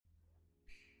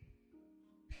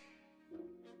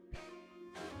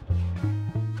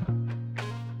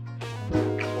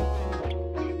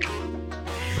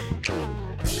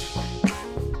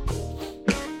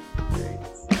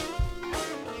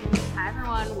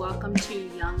welcome to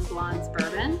Young Blondes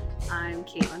Bourbon. I'm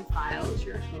Caitlin Files,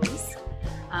 your host.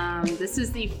 This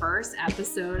is the first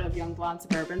episode of Young Blondes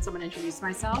Bourbon, so I'm going to introduce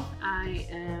myself. I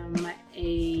am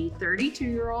a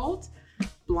 32-year-old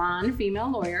blonde female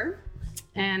lawyer,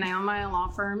 and I own my own law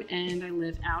firm, and I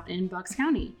live out in Bucks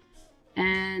County.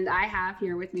 And I have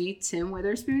here with me Tim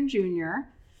Witherspoon Jr.,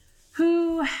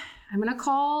 who I'm going to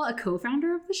call a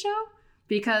co-founder of the show,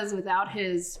 because without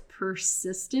his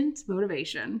persistent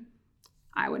motivation,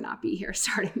 I would not be here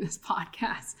starting this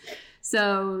podcast.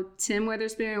 So Tim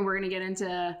Witherspoon, we're going to get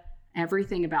into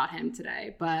everything about him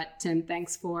today. But Tim,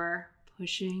 thanks for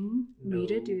pushing me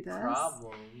to do this. No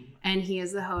problem. And he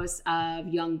is the host of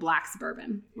Young Blacks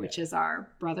Bourbon, which is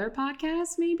our brother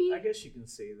podcast, maybe? I guess you can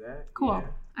say that. Cool.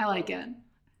 Yeah. I like it.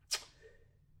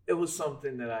 It was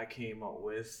something that I came up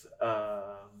with,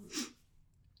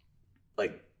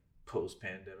 like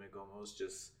post-pandemic almost,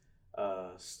 just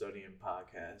studying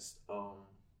podcasts.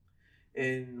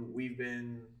 And we've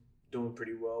been doing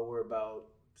pretty well. We're about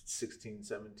 16,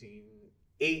 17,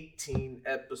 18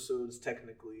 episodes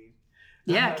technically.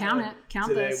 Yeah, count it. Count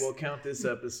today. this. We'll count this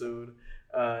episode.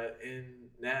 And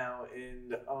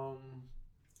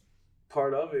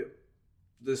part of it,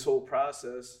 this whole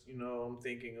process, I'm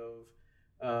thinking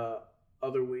of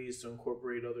other ways to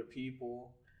incorporate other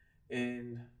people,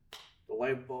 and the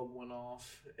light bulb went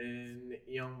off, and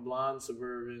Young Blonde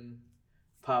Suburban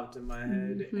popped in my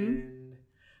head, and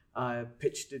I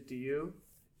pitched it to you,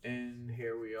 and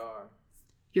here we are.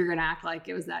 You're going to act like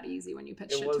it was that easy when you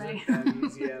pitched it to me. It wasn't that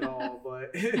easy at all,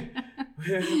 but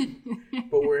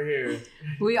we're here.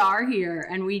 We are here,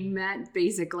 and we met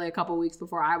basically a couple weeks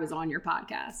before I was on your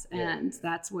podcast, and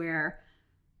that's where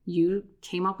you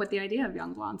came up with the idea of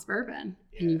Young Blondes Bourbon,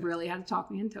 and you really had to talk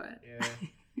me into it. Yeah.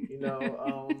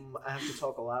 I have to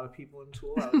talk a lot of people into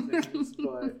a lot of things,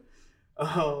 but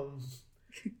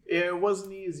it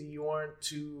wasn't easy. You weren't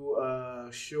too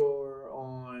sure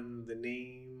on the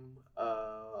name,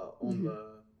 on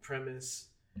the premise.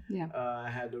 Yeah. I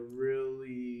had to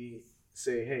really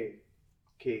say, hey,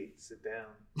 Kate, sit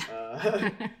down.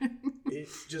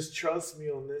 Just trust me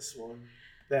on this one,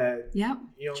 that Young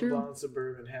Blonde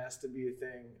Suburban has to be a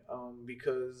thing,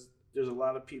 because there's a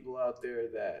lot of people out there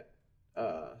that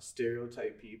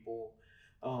stereotype people.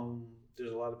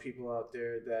 There's a lot of people out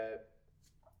there that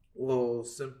will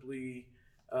simply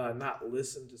not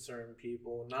listen to certain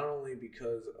people, not only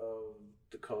because of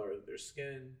the color of their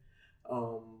skin,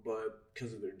 but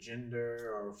because of their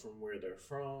gender or from where they're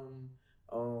from.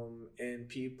 And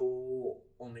people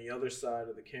on the other side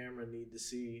of the camera need to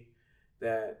see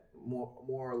that more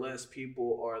or less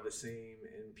people are the same,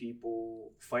 and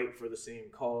people fight for the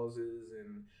same causes,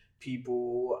 and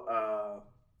people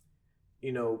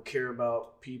care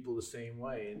about people the same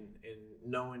way. And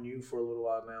knowing you for a little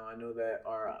while now, I know that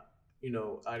our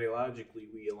ideologically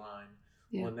we align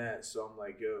on that. So I'm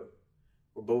like, yo,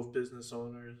 we're both business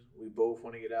owners, we both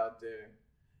want to get out there,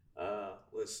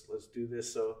 let's do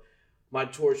this. So my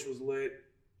torch was lit.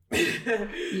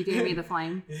 You gave me the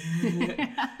flame.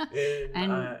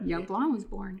 and Young Blonde was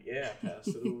born. Yeah, pass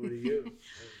it over to you.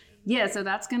 Yeah, so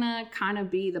that's going to kind of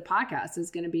be the podcast.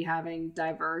 Is going to be having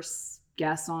diverse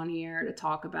guests on here to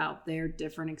talk about their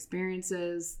different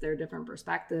experiences, their different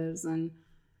perspectives, and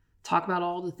talk about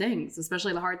all the things,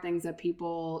 especially the hard things that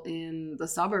people in the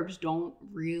suburbs don't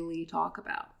really talk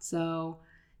about. So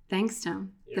thanks,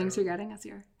 Tim. Yeah. Thanks for getting us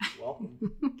here. Welcome.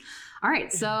 All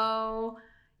right, so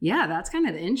yeah, that's kind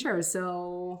of the intro.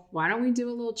 So why don't we do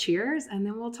a little cheers, and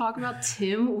then we'll talk about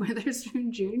Tim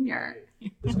Witherspoon Jr.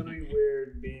 It's going to be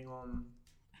weird being on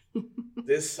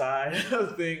this side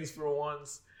of things for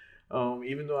once.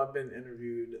 Even though I've been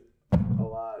interviewed a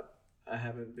lot, I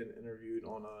haven't been interviewed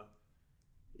on a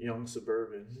Young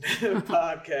Suburban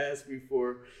podcast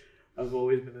before. I've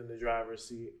always been in the driver's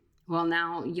seat. Well,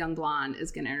 now Young Blonde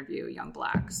is going to interview Young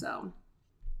Black. So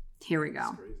here we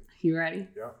go. You ready?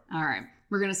 Yeah. All right.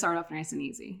 We're going to start off nice and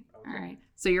easy. Okay. All right.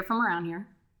 So you're from around here?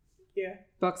 Yeah.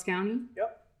 Bucks County?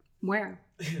 Yep. Where?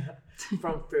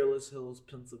 From Fairless Hills,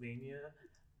 Pennsylvania.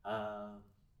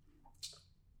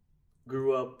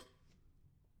 Grew up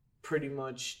pretty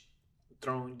much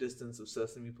throwing distance of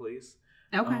Sesame Place.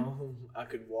 Okay. I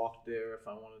could walk there if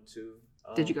I wanted to.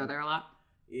 Did you go there a lot?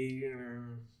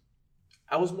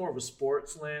 I was more of a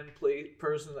Sportsland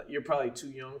person. You're probably too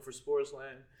young for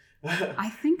Sportsland. I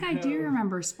think I do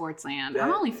remember Sportsland.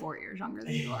 I'm only 4 years younger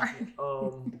than you are.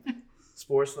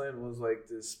 Sportsland was like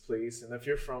this place, and if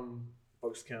you're from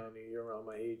Bucks County, you're around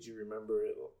my age, you remember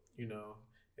it.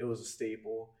 It was a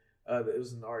staple. It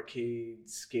was an arcade,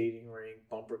 skating rink,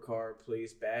 bumper car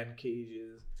place, batting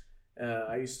cages.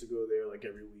 I used to go there like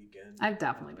every weekend. I've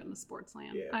definitely been to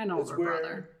Sportsland. Yeah, I know it's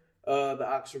where the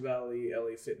Oxford Valley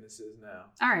LA Fitness is now.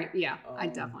 All right, yeah, I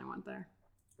definitely went there.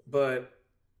 But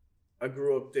I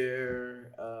grew up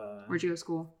there. Where'd you go to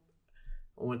school?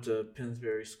 I went to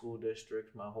Pennsbury School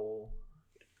District my whole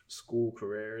school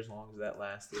career, as long as that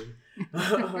lasted.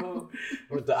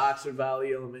 Went to Oxford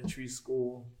Valley Elementary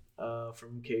School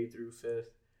from K through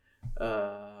 5th.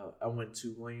 I went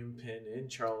to William Penn and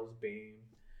Charles Bain,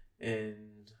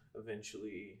 and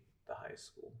eventually the high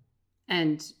school.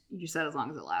 And you said as long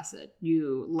as it lasted.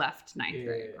 You left 9th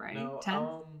grade, right? No,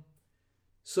 10th?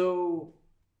 So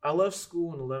I left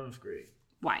school in 11th grade.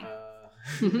 Why?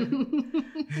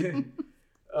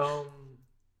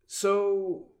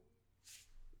 So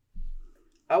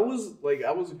I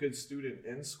was a good student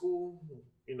in school,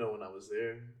 when I was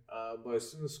there. But as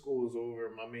soon as school was over,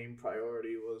 my main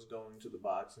priority was going to the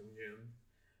boxing gym,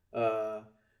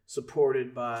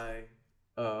 supported by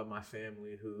my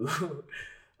family, who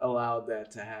allowed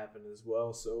that to happen as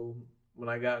well. So when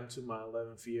I got into my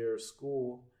 11th year of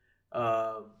school,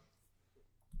 I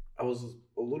was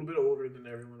a little bit older than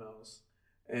everyone else,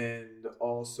 and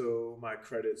also my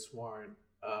credits weren't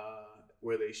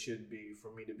where they should be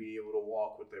for me to be able to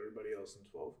walk with everybody else in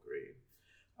 12th grade.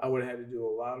 I would have had to do a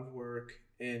lot of work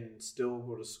and still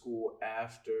go to school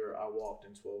after I walked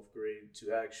in 12th grade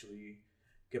to actually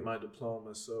get my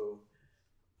diploma. So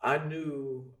I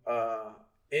knew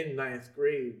in 9th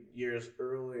grade, years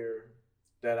earlier,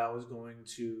 that I was going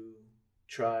to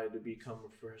try to become a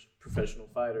professional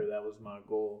fighter. That was my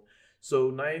goal.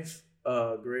 So 9th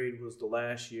grade was the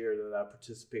last year that I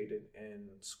participated in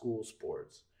school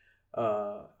sports.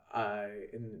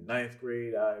 In 9th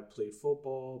grade, I played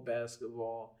football,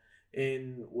 basketball,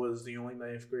 and was the only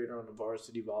 9th grader on the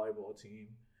varsity volleyball team.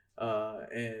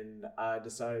 And I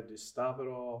decided to stop it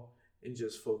all and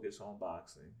just focus on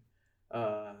boxing.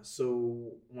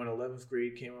 So when 11th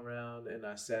grade came around and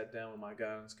I sat down with my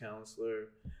guidance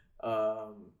counselor,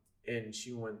 and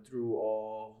she went through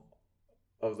all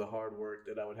of the hard work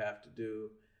that I would have to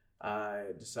do,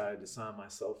 I decided to sign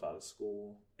myself out of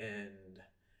school and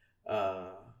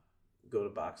go to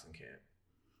boxing camp.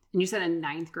 And you said in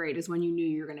 9th grade is when you knew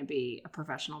you were going to be a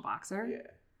professional boxer?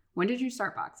 Yeah. When did you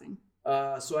start boxing?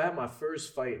 So I had my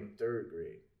first fight in 3rd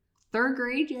grade. 3rd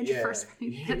grade? You had your first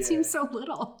fight? That seems so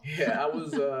little. Yeah, I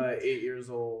was 8 years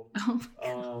old. Oh my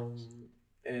God.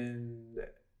 And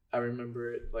I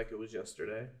remember it like it was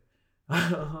yesterday.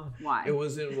 Why? It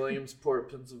was in Williamsport,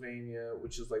 Pennsylvania,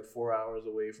 which is like 4 hours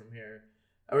away from here.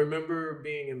 I remember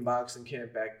being in boxing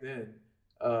camp back then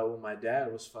when my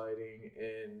dad was fighting,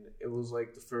 and it was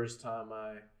like the first time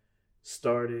I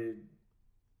started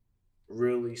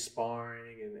really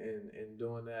sparring and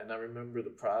doing that. And I remember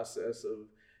the process of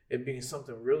it being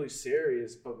something really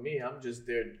serious, but me, I'm just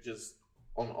there just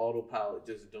on autopilot,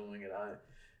 just doing it.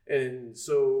 And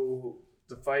so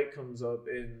the fight comes up,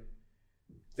 and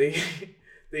they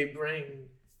bring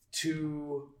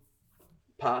 2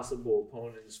 possible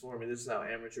opponents for me. This is how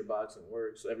amateur boxing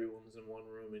works. Everyone's in one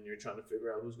room and you're trying to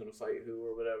figure out who's going to fight who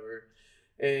or whatever.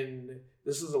 And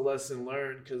this is a lesson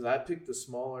learned, because I picked the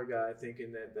smaller guy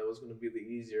thinking that was going to be the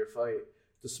easier fight.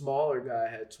 The smaller guy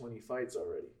had 20 fights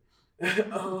already.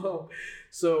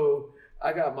 So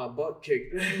I got my butt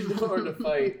kicked during the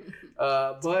fight.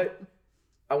 But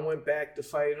I went back to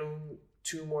fight him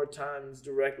 2 more times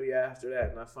directly after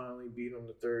that, and I finally beat him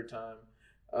the 3rd time.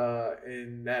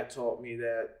 And that taught me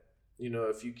that,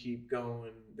 if you keep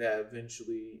going, that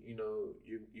eventually,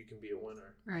 you can be a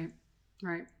winner. Right.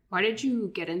 Why did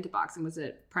you get into boxing? Was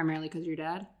it primarily because of your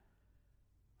dad?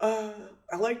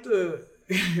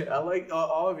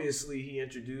 Obviously he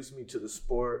introduced me to the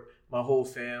sport. My whole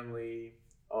family,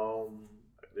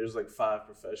 there's like 5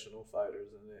 professional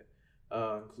fighters in it,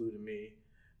 including me.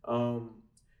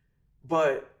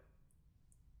 But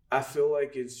I feel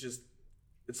like it's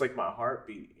like my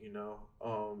heartbeat,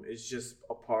 it's just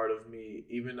a part of me.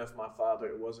 Even if my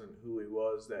father wasn't who he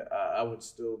was, that I would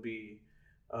still be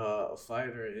a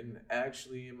fighter. And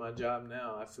actually in my job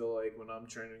now, I feel like when I'm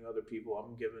training other people,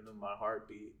 I'm giving them my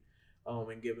heartbeat,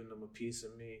 and giving them a piece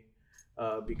of me,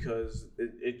 because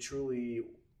it truly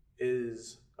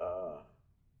is,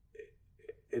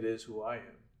 it is who I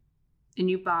am. And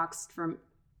you boxed from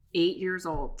 8 years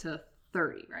old to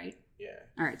 30, right? Yeah.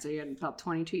 All right, so you had about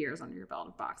 22 years under your belt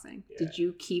of boxing. Yeah. Did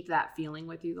you keep that feeling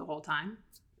with you the whole time?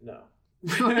 No.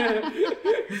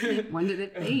 When did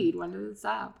it fade? When did it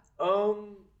stop?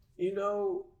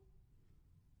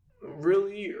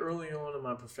 Really early on in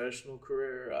my professional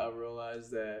career, I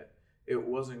realized that it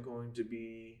wasn't going to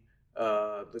be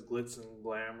the glitz and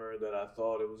glamour that I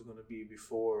thought it was going to be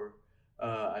before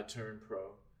I turned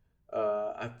pro.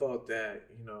 I thought that,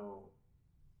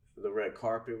 the red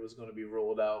carpet was going to be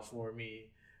rolled out for me.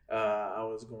 I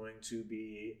was going to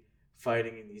be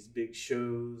fighting in these big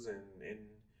shows, and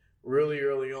really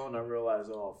early on I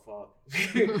realized, oh fuck,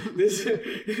 this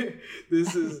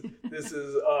is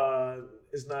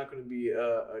it's not going to be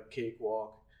a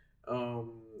cakewalk.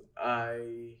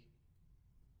 I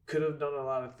could have done a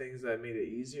lot of things that made it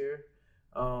easier,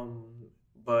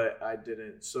 but I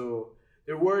didn't. So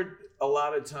there were a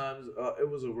lot of times it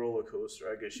was a roller coaster,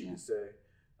 I guess you could say.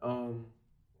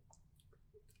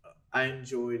 I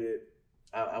enjoyed it.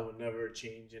 I would never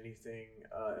change anything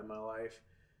in my life.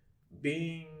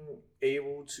 Being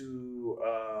able to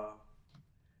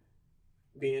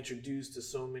be introduced to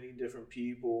so many different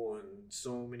people and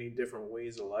so many different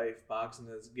ways of life, boxing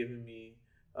has given me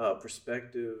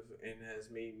perspective and has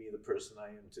made me the person I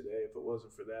am today. If it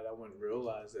wasn't for that, I wouldn't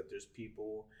realize that there's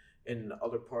people in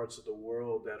other parts of the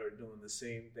world that are doing the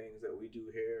same things that we do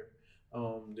here.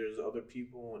 There's other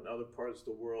people in other parts of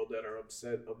the world that are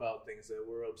upset about things that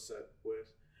we're upset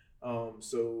with.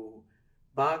 So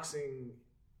boxing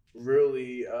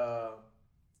really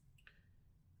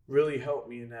helped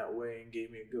me in that way and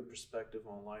gave me a good perspective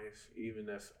on life, even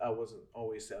if I wasn't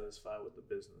always satisfied with the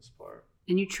business part.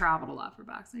 And you traveled a lot for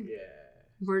boxing. Yeah.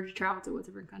 Where did you travel to? What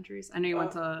different countries? I know you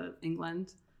went to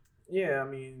England. Yeah, I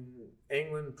mean,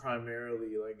 England primarily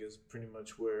is pretty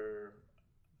much where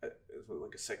it's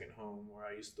like a second home where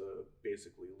I used to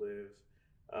basically live.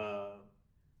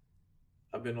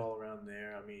 I've been all around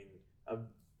there. I mean, I've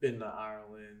been to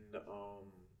Ireland,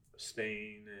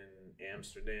 Spain, and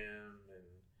Amsterdam, and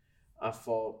I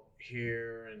fought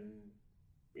here and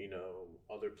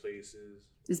other places.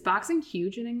 Is boxing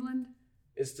huge in England?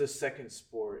 It's the second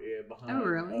sport, behind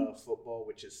football,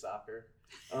 which is soccer.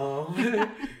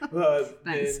 But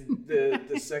nice. Then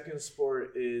the second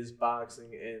sport is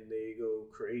boxing, and they go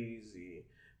crazy.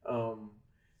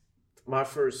 My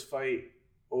first fight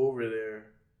over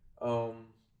there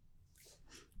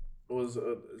was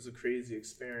a crazy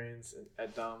experience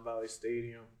at Don Valley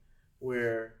Stadium,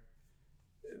 where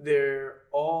they're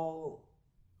all.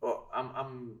 Well,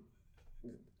 I'm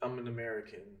an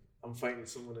American. I'm fighting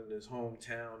someone in his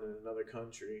hometown in another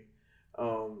country.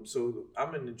 So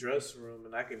I'm in the dressing room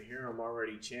and I can hear them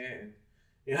already chanting.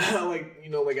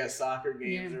 Like at soccer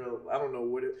games, or I don't know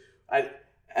what it.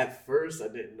 At first I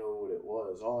didn't know what it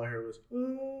was. All I heard was,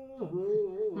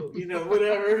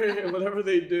 whatever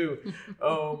they do.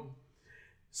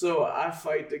 So I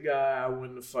fight the guy I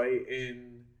win the fight,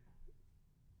 and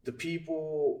the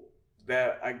people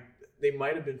that they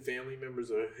might have been family members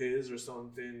of his or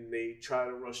something. They try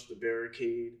to rush the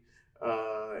barricade,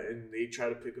 and they try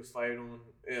to pick a fight on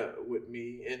with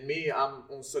me. And I'm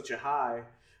on such a high.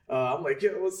 I'm like,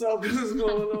 yo, what's up? What's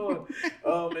going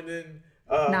on? And then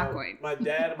not quite. My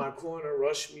dad in my corner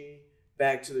rushed me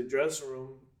back to the dressing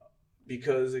room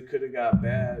because it could have got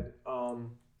bad.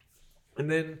 And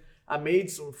then I made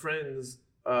some friends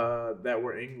that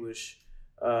were English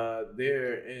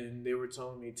there, and they were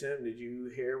telling me, Tim, did you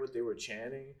hear what they were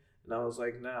chanting? And I was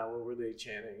like, nah, what were they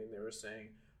chanting? And they were saying,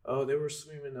 oh, they were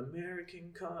screaming,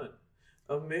 American cunt,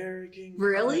 American cunt.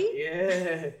 Really?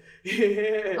 Yeah.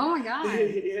 Oh my God.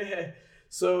 Yeah.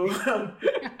 So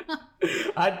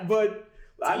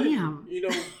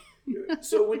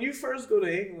so when you first go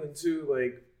to England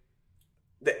too,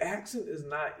 the accent is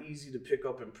not easy to pick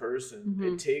up in person. Mm-hmm.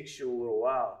 It takes you a little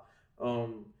while.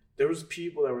 There was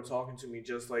people that were talking to me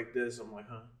just like this. I'm like,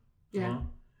 huh? Yeah. Huh?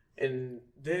 And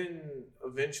then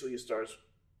eventually it starts,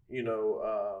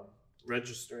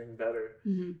 registering better.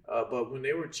 Mm-hmm. But when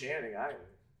they were chanting,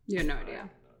 you had no idea.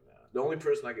 The only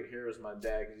person I could hear was my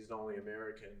dad because he's the only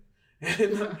American.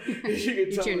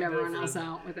 You tuned everyone else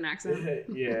out with an accent.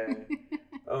 Yeah.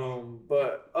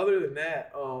 But other than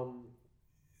that,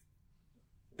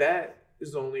 that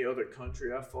is the only other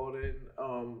country I fought in.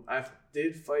 I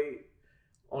did fight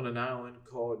on an island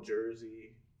called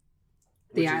Jersey.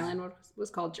 The island was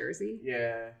called Jersey?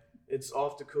 Yeah. It's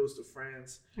off the coast of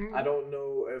France. Mm. I don't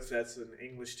know if that's an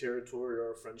English territory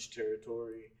or a French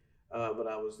territory, but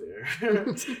I was there.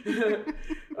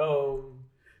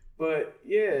 But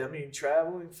yeah, I mean,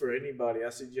 traveling for anybody, I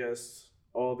suggest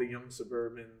all the young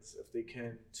suburbans, if they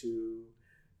can, to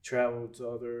travel to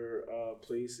other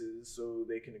places so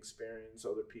they can experience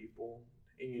other people.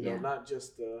 And, not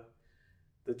just the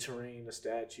terrain, the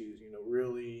statues,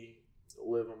 really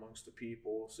live amongst the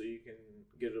people so you can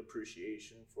get an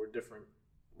appreciation for different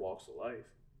walks of life.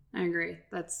 I agree.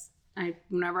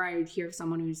 Whenever I hear of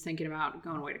someone who's thinking about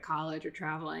going away to college or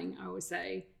traveling, I always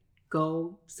say,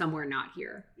 go somewhere not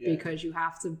here, because you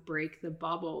have to break the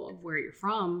bubble of where you're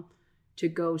from to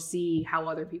go see how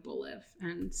other people live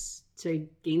and to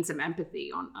gain some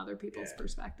empathy on other people's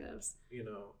perspectives. You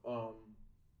know,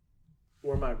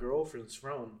 where my girlfriend's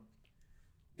from,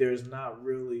 there's not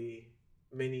really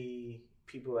many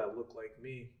people that look like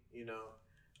me, you know.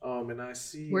 And I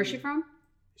see... Where's she from?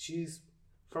 She's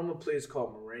from a place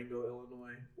called Marengo,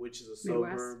 Illinois, which is a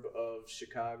Midwest. suburb of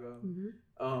Chicago.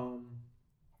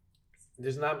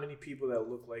 There's not many people that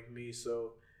look like me,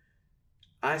 so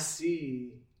I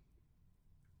see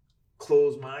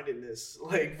closed-mindedness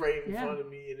like right in front of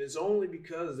me, and it's only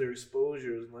because their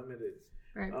exposure is limited.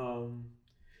 Right.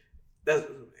 That's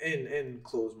and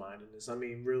closed-mindedness. I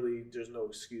mean, really, there's no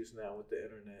excuse now with the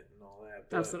internet and all that.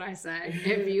 But, that's what I say.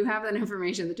 If you have that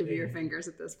information at the tip of your fingers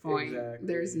at this point,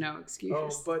 there's no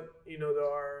excuse. But you know, there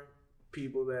are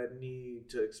people that need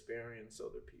to experience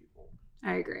other people.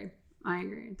 I agree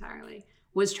entirely.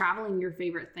 Was traveling your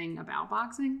favorite thing about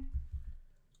boxing?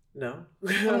 No.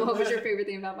 What was your favorite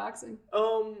thing about boxing?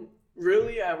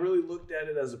 Really, I really looked at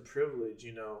it as a privilege.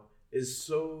 You know, it's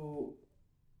so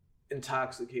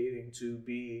intoxicating to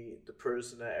be the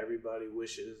person that everybody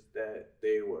wishes that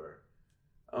they were.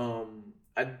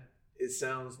 It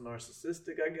sounds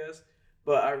narcissistic, I guess,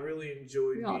 but I really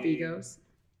enjoyed being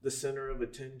the center of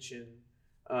attention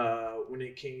when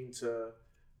it came to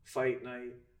fight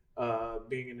night,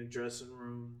 being in the dressing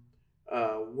room,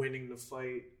 winning the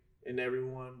fight, and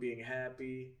everyone being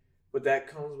happy. But that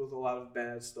comes with a lot of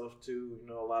bad stuff too. You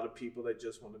know, a lot of people that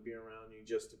just want to be around you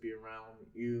just to be around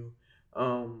you.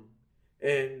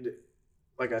 And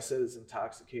like I said, it's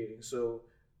intoxicating. So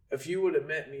if you would have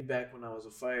met me back when I was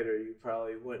a fighter, you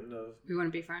probably wouldn't have. We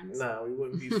wouldn't be friends. Nah, we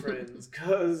wouldn't be friends.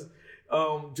 Because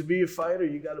to be a fighter,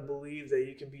 you got to believe that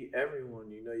you can beat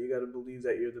everyone. You know, you got to believe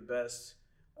that you're the best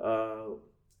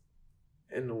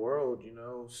in the world, you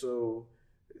know. So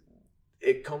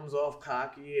it comes off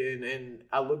cocky, and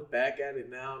I look back at it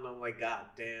now, and I'm like, God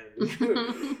damn.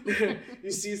 You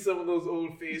see some of those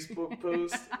old Facebook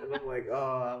posts, and I'm like, oh,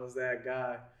 I was that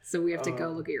guy. So we have to go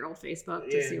look at your old Facebook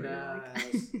to see what you're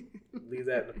like. Leave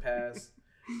that in the past.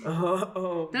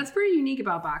 That's pretty unique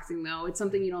about boxing, though. It's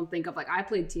something you don't think of. Like, I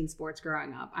played team sports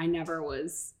growing up. I never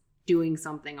was doing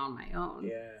something on my own.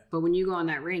 Yeah. But when you go in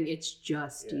that ring, it's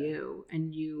just you,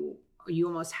 and you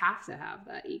almost have to have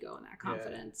that ego and that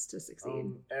confidence to succeed.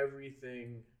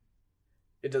 Everything,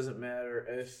 it doesn't matter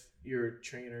if your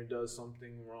trainer does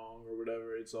something wrong or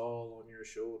whatever, it's all on your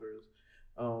shoulders.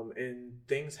 And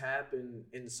things happen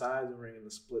inside the ring in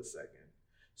a split second.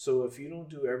 So if you don't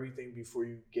do everything before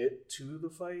you get to the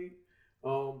fight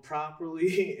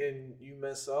properly and you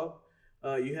mess up,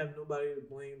 you have nobody to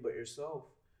blame but yourself.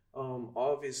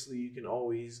 Obviously, you can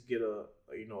always get a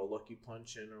lucky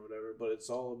punch in or whatever, but it's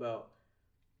all about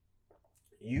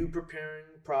you preparing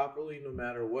properly no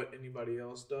matter what anybody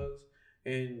else does,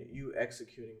 and you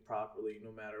executing properly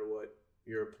no matter what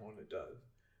your opponent does,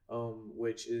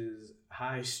 which is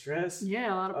high stress.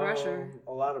 Yeah, a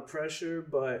lot of pressure.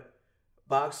 But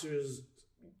boxers,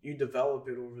 you develop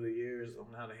it over the years on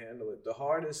how to handle it. The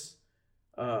hardest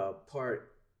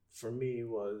part for me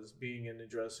was being in the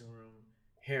dressing room,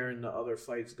 hearing the other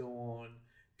fights go on,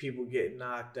 people get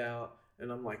knocked out,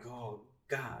 and I'm like, oh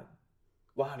God,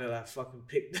 why did I fucking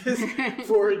pick this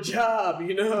for a job,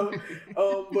 you know?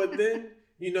 But then,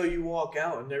 you know, you walk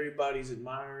out and everybody's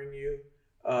admiring you.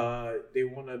 They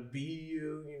want to be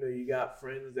you. You know, you got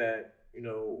friends that, you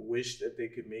know, wish that they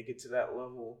could make it to that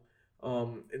level.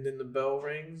 And then the bell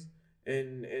rings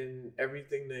and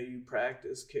everything that you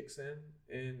practice kicks in,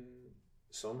 and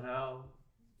somehow,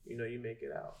 you know, you make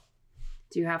it out.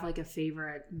 Do you have like a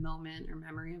favorite moment or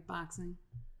memory of boxing?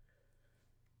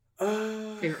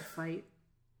 Favorite fight?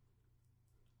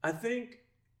 I think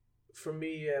for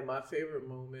me, my favorite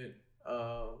moment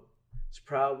is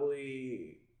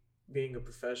probably being a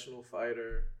professional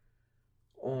fighter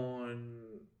on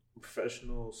a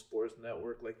professional sports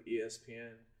network like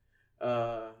ESPN.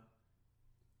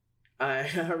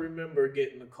 I remember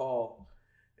getting a call,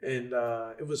 and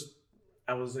I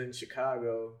was in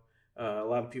Chicago. A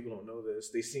lot of people don't know this.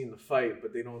 They seen the fight,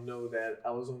 but they don't know that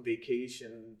I was on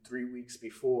vacation 3 weeks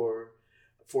before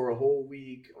for a whole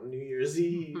week on New Year's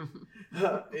Eve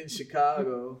in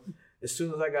Chicago. As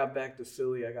soon as I got back to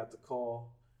Philly, I got the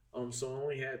call. So I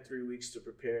only had 3 weeks to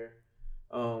prepare.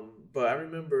 But I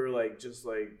remember just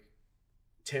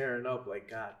tearing up, like,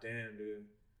 God damn, dude.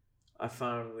 I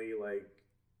finally,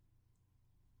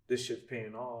 this shit's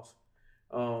paying off.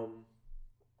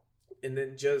 And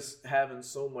then just having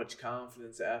so much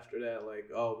confidence after that,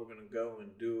 oh, we're going to go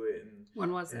and do it. And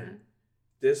when was that?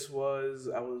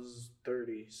 I was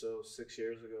 30, so 6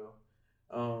 years ago.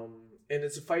 And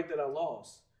it's a fight that I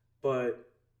lost. But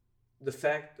the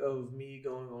fact of me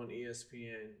going on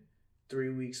ESPN, 3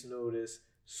 weeks notice,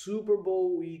 Super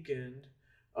Bowl weekend,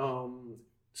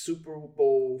 Super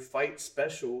Bowl fight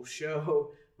special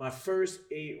show, my first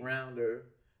 8-rounder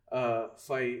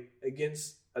fight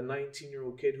against a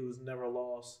 19-year-old kid who's never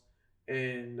lost,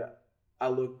 and I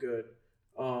look good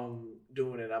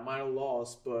doing it. I might have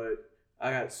lost, but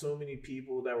I got so many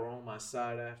people that were on my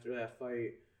side after that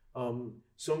fight.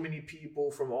 So many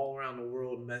people from all around the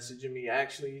world messaging me.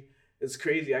 Actually, it's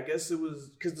crazy. I guess it was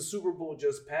because the Super Bowl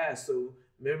just passed, so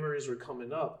memories were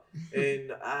coming up.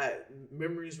 And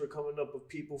memories were coming up of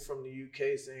people from the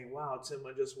UK saying, wow, Tim,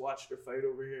 I just watched your fight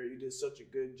over here. You did such a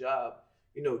good job.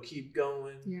 Keep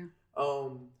going. Yeah.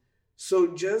 So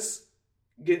just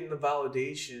getting the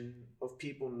validation of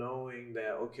people knowing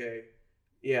that, okay,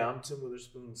 yeah, I'm Tim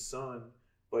Witherspoon's son,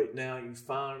 but now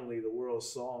the world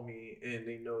saw me and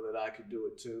they know that I could do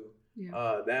it too.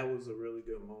 Yeah. That was a really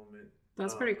good moment.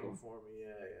 That's pretty cool. For me,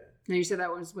 yeah. Now you said that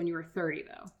was when you were 30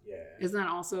 though. Yeah. Isn't that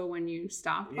also when you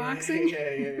stopped boxing?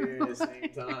 Yeah,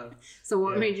 same time. So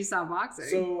what made you stop boxing?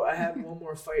 So I had one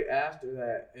more fight after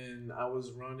that, and I was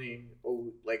running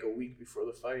like a week before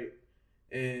the fight,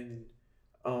 and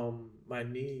my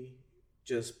knee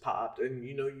just popped. And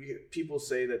you hear people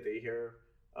say that they hear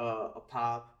a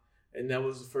pop, and that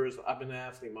was the first. I've been an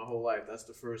athlete my whole life. That's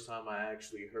the first time I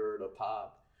actually heard a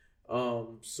pop.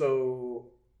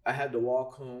 So I had to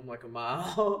walk home like a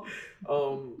mile,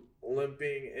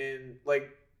 limping, and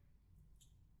like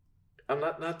I'm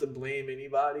not to blame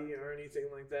anybody or anything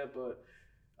like that, but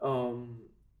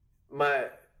my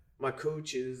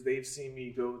coaches, they've seen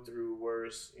me go through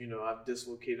worse. I've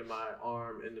dislocated my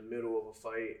arm in the middle of a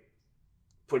fight,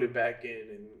 put it back in,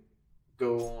 and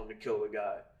go on to kill a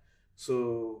guy.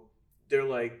 So they're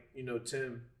like,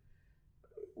 Tim,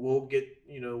 we'll get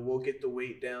the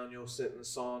weight down. You'll sit in the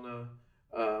sauna.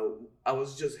 I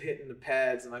was just hitting the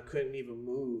pads and I couldn't even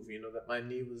move. That my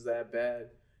knee was that bad.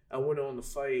 I went on the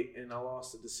fight and I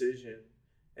lost the decision.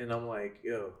 And I'm like,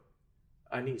 yo,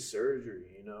 I need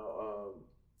surgery.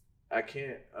 I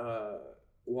can't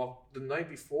walk. The night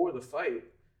before the fight,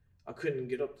 I couldn't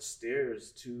get up the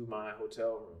stairs to my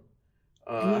hotel room.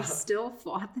 And you still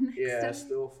fought the next day? Yeah, I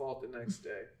still fought the next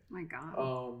day. My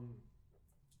God.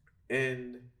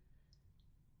 And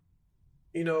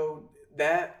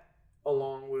that,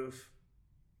 along with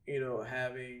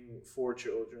having 4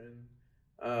 children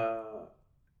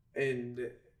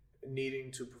and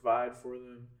needing to provide for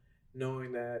them,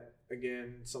 knowing that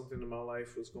again something in my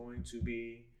life was going to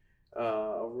be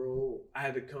a role, I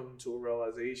had to come to a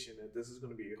realization that this is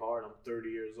going to be hard. I'm 30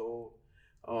 years old.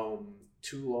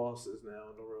 2 losses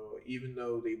now in a row, even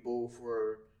though they both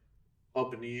were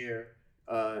up in the air.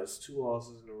 It's 2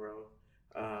 losses in a row.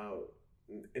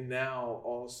 And now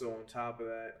also on top of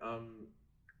that, I'm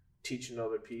teaching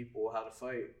other people how to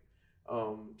fight.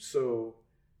 So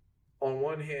on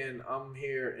one hand, I'm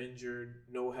here injured,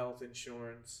 no health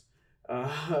insurance.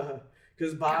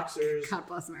 Because boxers, God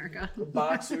bless America.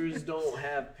 Boxers don't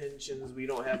have pensions. We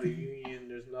don't have a union.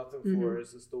 There's nothing for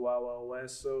us. It's the Wild Wild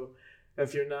West. So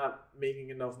if you're not making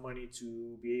enough money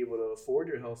to be able to afford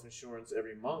your health insurance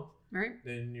every month, right,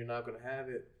 then you're not going to have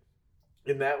it.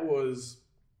 And that was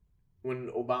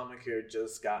when Obamacare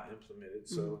just got implemented.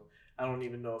 So I don't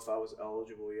even know if I was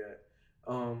eligible yet.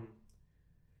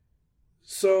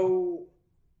 So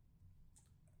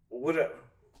whatever,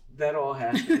 that all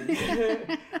happened.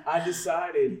 I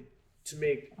decided to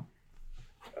make,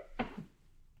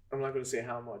 I'm not going to say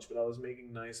how much, but I was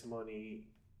making nice money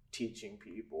teaching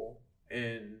people,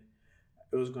 and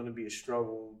it was going to be a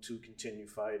struggle to continue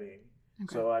fighting.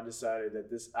 Okay. So I decided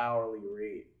that this hourly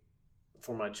rate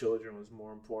for my children was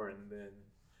more important than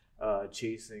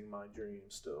chasing my dream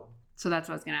still. So that's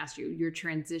what I was going to ask you. Your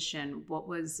transition, what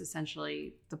was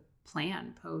essentially the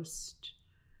plan post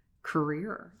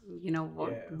career?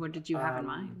 What did you have in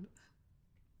mind?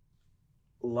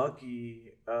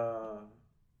 Lucky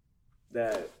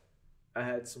that I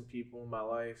had some people in my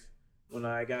life when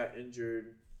I got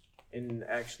injured, and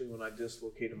actually when I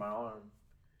dislocated my arm.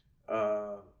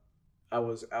 I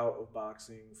was out of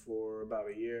boxing for about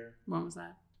a year. When was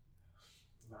that?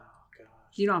 Oh, gosh.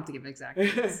 You don't have to give exact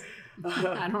dates.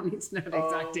 I don't need to know the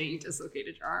exact date you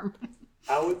dislocated your arm.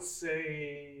 I would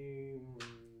say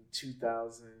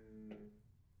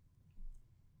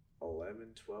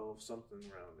 2011, 12, something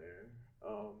around there.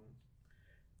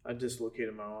 I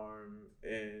dislocated my arm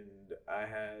and I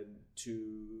had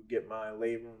to get my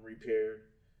labrum repaired.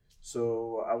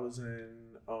 So I was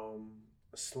in a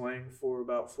sling for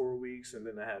about 4 weeks, and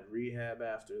then I had rehab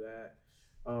after that.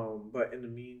 But in the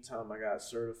meantime, I got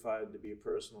certified to be a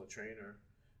personal trainer.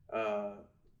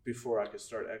 before I could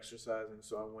start exercising.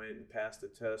 So I went and passed the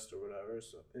test or whatever.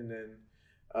 So and then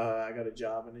I got a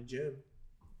job in the gym.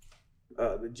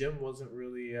 The gym wasn't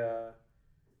really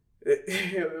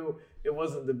it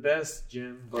wasn't the best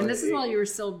gym, but and this is while you were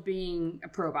still being a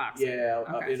pro boxer. Yeah,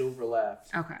 okay. It overlapped.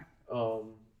 Okay.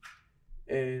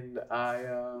 And I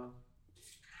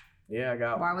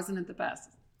got. Why wasn't it the best?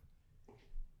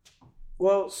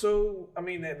 Well, so I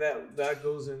mean that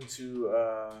goes into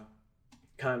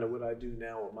kind of what I do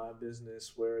now with my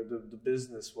business, where the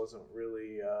business wasn't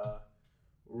really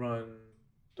run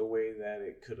the way that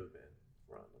it could have been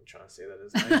run. I'm trying to say that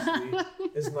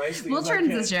as nicely. We'll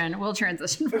transition. Well,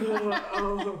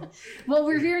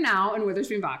 we're here now in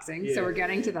Witherspoon Boxing, so we're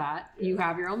getting to that. Yeah. You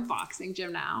have your own boxing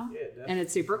gym now, and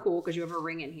it's super cool because you have a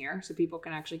ring in here, so people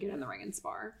can actually get in the ring and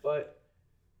spar. But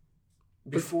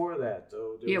before that,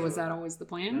 though, was that always the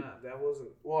plan? Nah, that wasn't.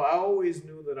 Well, I always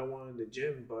knew that I wanted the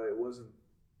gym, but it wasn't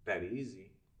that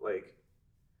easy. Like,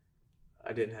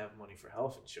 I didn't have money for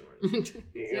health insurance.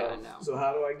 I know. So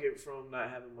how do I get from not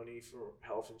having money for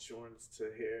health insurance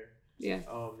to here? Yeah.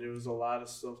 There was a lot of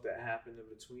stuff that happened in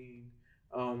between.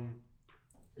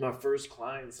 My first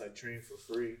clients I trained for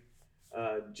free,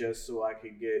 just so I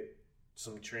could get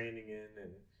some training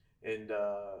in and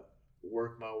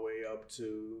work my way up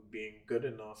to being good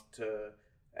enough to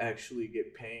actually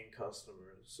get paying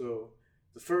customers. So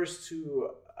the first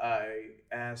two, I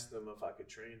asked them if I could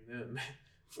train them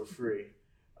for free.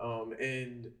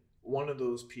 And one of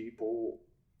those people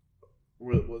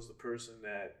was the person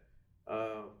that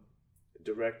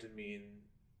directed me and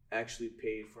actually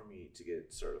paid for me to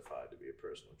get certified to be a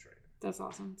personal trainer. That's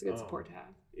awesome. It's a good support to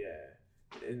have. Yeah.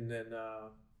 And then,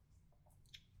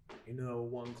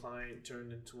 one client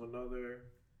turned into another.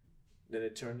 Then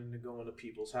it turned into going to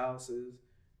people's houses,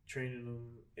 training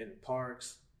them in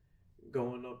parks,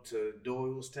 going up to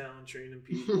Doylestown, training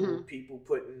people, people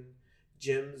putting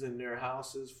gyms in their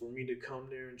houses for me to come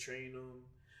there and train them.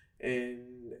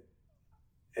 And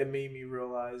it made me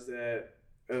realize that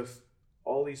if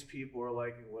all these people are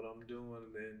liking what I'm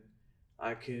doing, then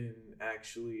I can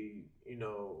actually,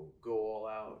 go all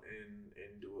out and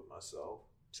do it myself.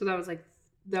 So that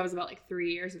was about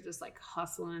 3 years of just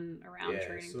hustling around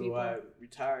training people. So I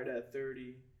retired at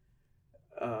 30,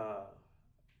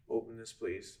 opened this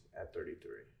place at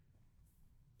 33.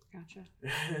 Gotcha.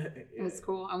 That's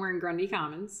cool. I'm wearing Grundy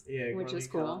Commons, which is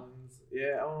cool. Commons.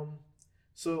 Yeah.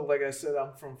 So like I said,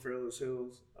 I'm from Fairless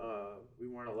Hills. We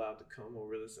weren't allowed to come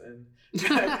over this end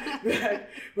back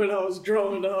when I was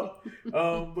growing up.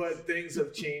 But things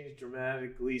have changed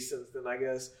dramatically since then, I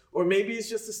guess. Or maybe it's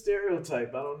just a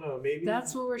stereotype. I don't know. Maybe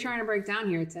that's what we're trying to break down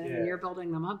here, Tim. And you're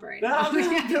building them up right now.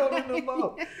 I'm building them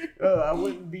up. I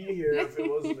wouldn't be here if it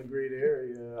wasn't a great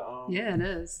area. Yeah, it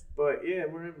is. But yeah,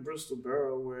 we're in Bristol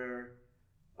Borough, where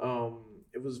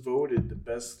it was voted the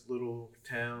best little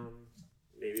town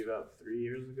maybe about 3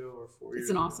 years ago or 4 years ago. It's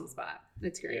an awesome spot.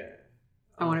 It's great. Yeah.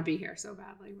 I want to be here so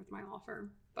badly with my law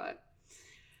firm, but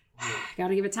got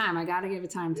to give it time. I got to give it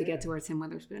time to get to where Tim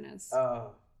Witherspoon is.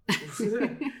 So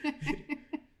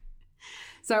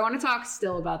I want to talk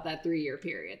still about that 3-year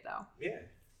period, though. Yeah.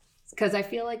 Because I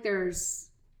feel like there's,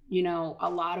 a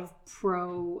lot of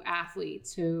pro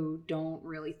athletes who don't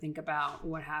really think about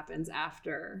what happens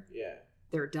after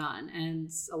they're done.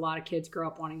 And a lot of kids grow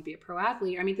up wanting to be a pro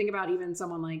athlete. I mean, think about even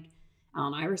someone like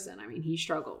Allen Iverson. I mean, he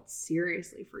struggled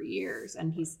seriously for years,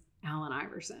 and he's Allen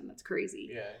Iverson. That's crazy.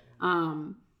 Yeah.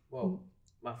 Well,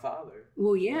 my father.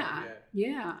 Well, yeah.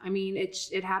 I mean,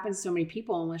 it happens to so many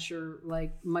people, unless you're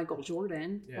like Michael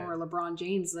Jordan or LeBron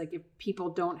James. Like, if people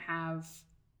don't have,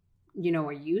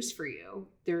 a use for you,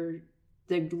 the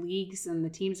leagues and the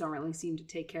teams don't really seem to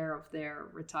take care of their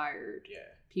retired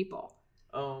people.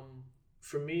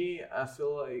 For me, I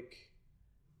feel like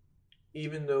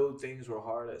even though things were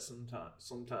hard at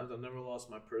sometimes I never lost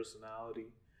my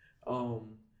personality. I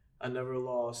never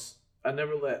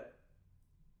let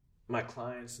my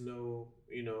clients know,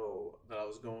 that I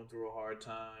was going through a hard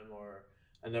time, or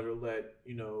I never let,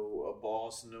 a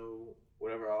boss know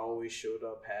whatever. I always showed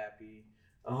up happy,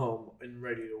 and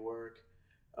ready to work.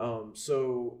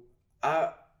 So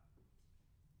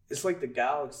it's like the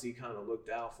galaxy kind of looked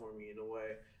out for me in a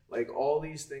way. Like all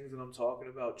these things that I'm talking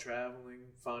about,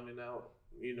 traveling, finding out,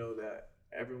 that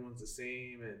everyone's the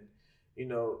same, and,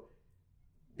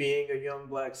 being a young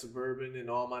black suburban and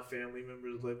all my family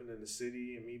members living in the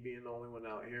city and me being the only one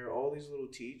out here, all these little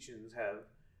teachings have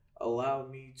allowed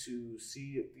me to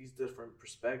see these different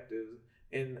perspectives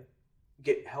and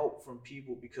get help from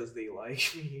people because they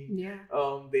like me. Yeah.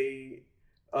 They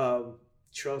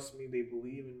trust me, they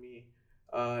believe in me.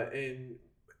 And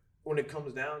when it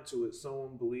comes down to it,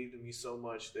 someone believed in me so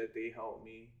much that they helped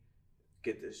me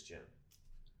get this gym.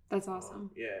 That's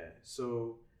awesome. Yeah.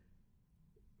 So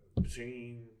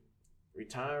between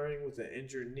retiring with an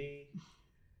injured knee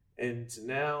and to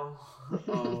now,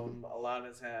 a lot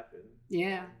has happened.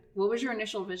 Yeah. What was your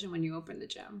initial vision when you opened the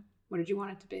gym? What did you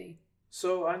want it to be?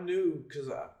 So I knew, because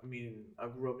I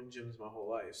grew up in gyms my whole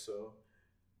life, so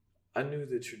I knew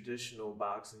the traditional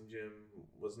boxing gym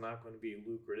was not going to be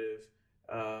lucrative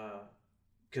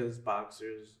because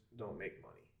boxers don't make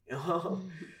money.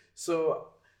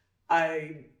 So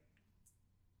I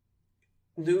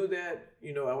knew that,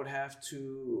 I would have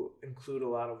to include a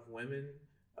lot of women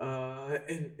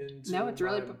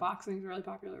boxing's really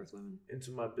popular with women.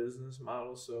 Into my business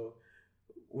model. So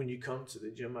when you come to the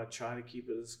gym, I try to keep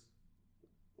it as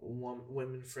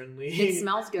women friendly. It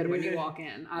smells good when you walk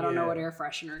in. I don't know what air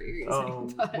freshener you're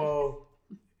using. Well,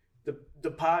 the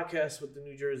podcast with the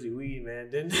New Jersey weed, man,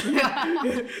 didn't.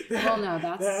 Well, no,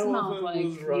 that smelled like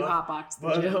you hotboxed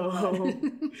the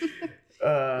gym.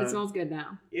 It smells good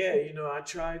now. Yeah, I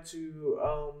try to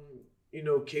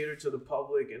cater to the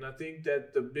public, and I think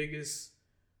that the biggest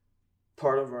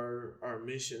part of our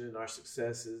mission and our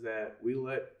success is that we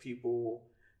let people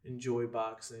enjoy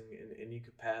boxing in any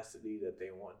capacity that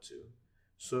they want to.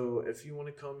 So if you want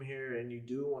to come here and you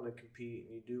do want to compete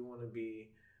and you do want to be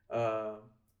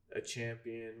a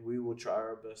champion, we will try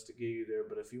our best to get you there.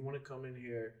 But if you want to come in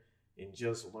here and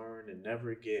just learn and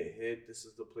never get hit, this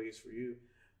is the place for you.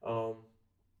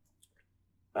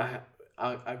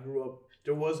 I grew up,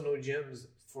 there was no gyms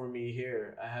for me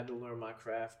here. I had to learn my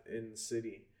craft in the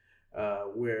city,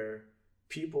 where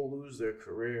people lose their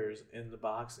careers in the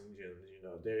boxing gyms.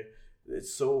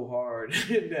 It's so hard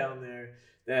down there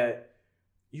that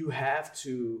you have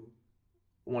to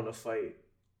want to fight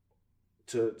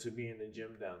to be in the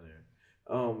gym down there.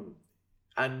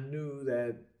 I knew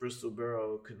that Bristol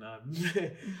Borough could not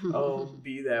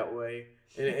be that way,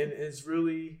 and it's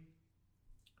really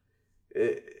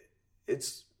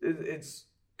it's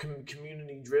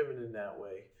community driven in that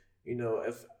way.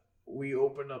 If we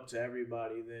open up to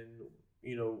everybody, then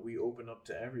we open up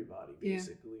to everybody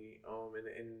basically. And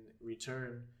in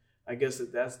return, I guess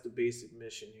that's the basic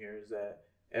mission here, is that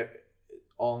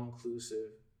all inclusive.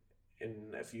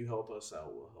 And if you help us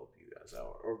out, we'll help you guys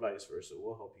out, or vice versa.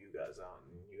 We'll help you guys out,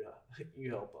 and you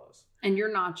help us. And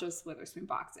you're not just Witherspoon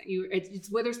Boxing. It's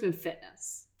Witherspoon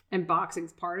Fitness, and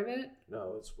boxing's part of it.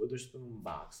 No, it's Witherspoon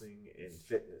Boxing, and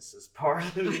fitness is part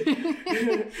of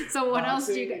it. So what else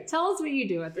do you tell us what you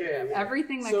do at the gym? Yeah.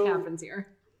 Everything that happens here.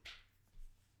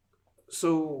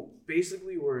 So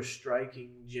basically, we're a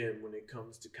striking gym when it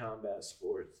comes to combat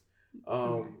sports.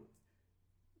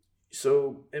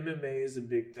 So MMA is a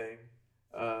big thing.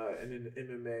 And in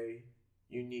MMA,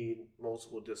 you need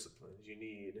multiple disciplines. You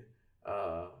need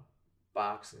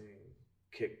boxing,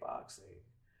 kickboxing,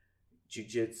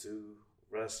 jiu-jitsu,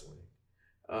 wrestling.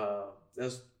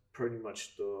 That's pretty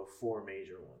much the four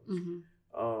major ones.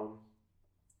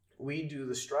 We do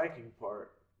the striking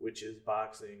part, which is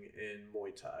boxing, and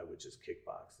Muay Thai, which is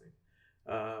kickboxing.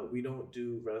 We don't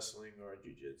do wrestling or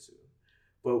jiu-jitsu.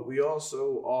 But we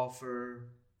also offer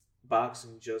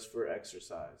boxing just for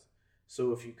exercise.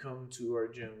 So if you come to our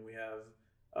gym, we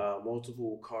have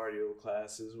multiple cardio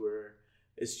classes where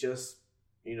it's just,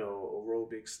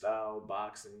 aerobic style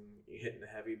boxing, hitting the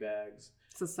heavy bags.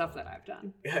 It's the stuff that I've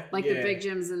done. Like the big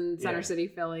gyms in Center City,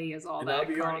 Philly is all and that. I'll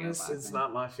be honest, boxing. It's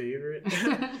not my favorite.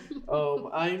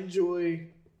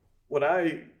 What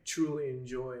I truly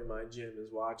enjoy in my gym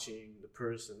is watching the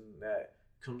person that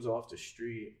comes off the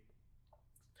street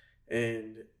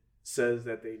and says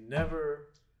that they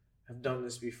never have done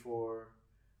this before,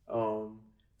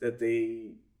 that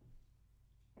they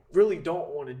really don't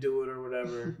want to do it or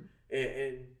whatever,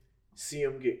 and see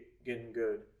them getting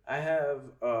good. I have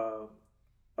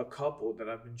a couple that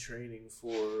I've been training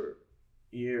for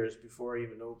years before I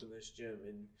even opened this gym,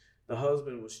 and the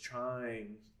husband was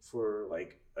trying for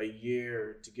like a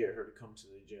year to get her to come to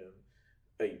the gym,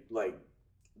 like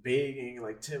begging,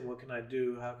 like, Tim, what can I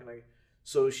do? How can I?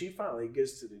 So she finally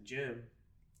gets to the gym,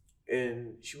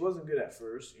 and she wasn't good at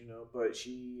first, but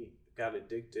she got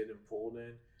addicted and pulled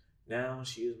in. Now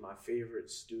she is my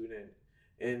favorite student.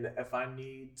 And if I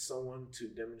need someone to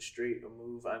demonstrate a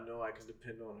move, I know I can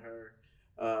depend on her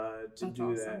to That's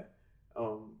do awesome.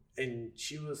 That. And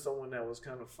she was someone that was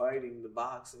kind of fighting the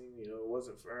boxing, it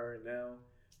wasn't for her. And now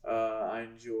I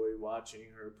enjoy watching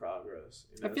her progress.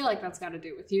 I feel like that's got to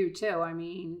do with you too. I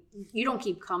mean, you don't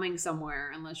keep coming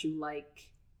somewhere unless you like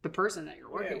the person that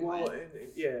you're working with.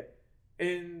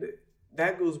 And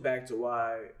that goes back to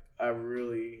why I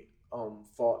really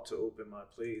fought to open my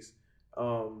place.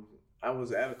 I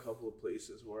was at a couple of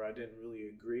places where I didn't really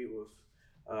agree with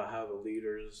how the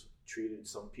leaders treated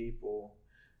some people.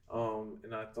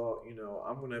 And I thought,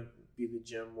 I'm going to be the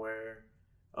gym where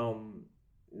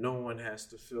no one has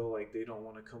to feel like they don't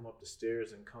want to come up the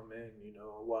stairs and come in.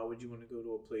 Why would you want to go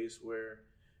to a place where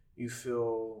you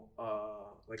feel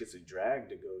like it's a drag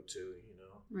to go to,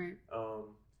 Right.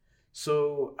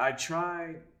 So I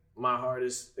tried my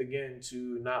hardest, again,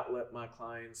 to not let my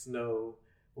clients know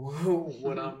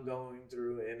what I'm going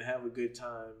through and have a good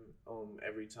time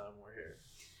every time we're here.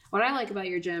 What I like about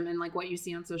your gym and like what you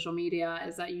see on social media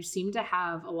is that you seem to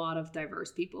have a lot of diverse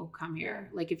people who come here.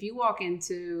 Yeah. Like if you walk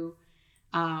into,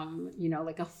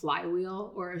 like a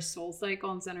Flywheel or a Soul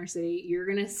Cycle in Center City, you're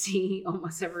going to see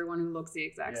almost everyone who looks the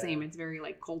exact same. It's very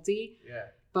like culty. Yeah.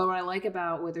 But what I like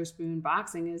about Witherspoon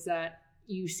Boxing is that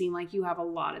you seem like you have a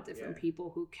lot of different people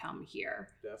who come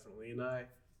here. Definitely. And I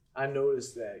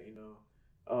noticed that,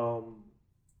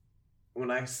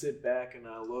 when I sit back and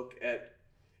I look at,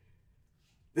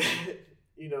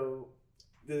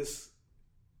 this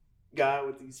guy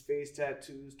with these face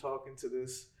tattoos talking to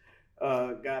this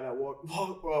guy that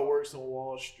works on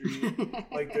Wall Street,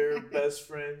 like they're best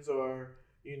friends, or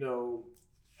I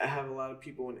have a lot of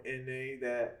people in NA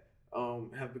that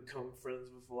have become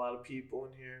friends with a lot of people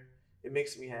in here. It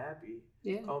makes me happy.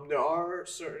 Yeah. There are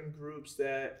certain groups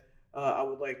that I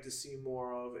would like to see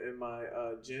more of in my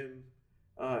gym,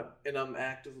 and I'm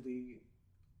actively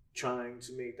trying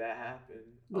to make that happen.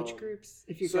 Which groups,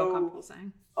 if you feel comfortable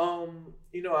saying?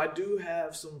 I do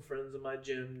have some friends in my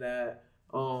gym that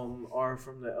are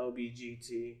from the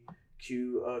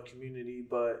LGBTQ community,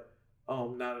 but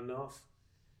not enough.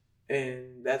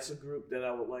 And that's a group that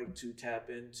I would like to tap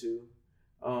into,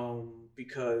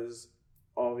 because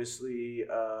obviously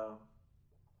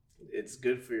it's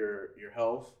good for your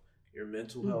health, your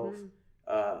mental health,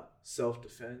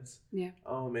 self-defense. Yeah.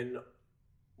 And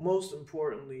most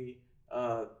importantly,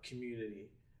 community.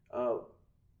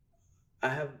 I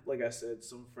have, like I said,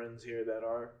 some friends here that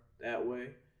are that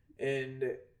way,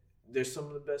 and they're some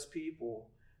of the best people.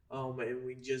 And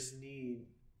we just need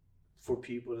for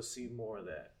people to see more of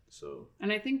that. So,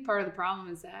 and I think part of the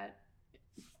problem is that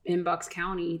in Bucks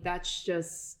County, that's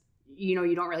just, you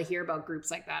don't really hear about groups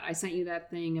like that. I sent you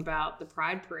that thing about the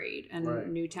Pride Parade,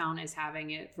 and Newtown is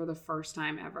having it for the first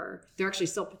time ever. They're actually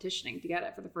still petitioning to get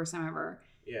it for the first time ever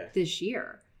this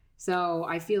year. So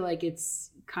I feel like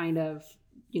it's kind of,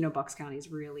 Bucks County is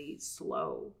really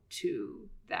slow to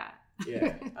that.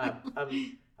 Yeah,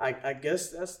 I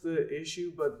guess that's the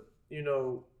issue, but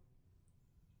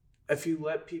if you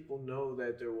let people know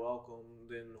that they're welcome,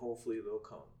 then hopefully they'll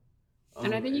come.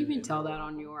 And I think you can tell that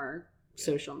on your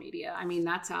social media. I mean,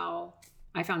 that's how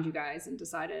I found you guys and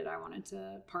decided I wanted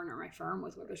to partner my firm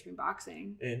with Witherspoon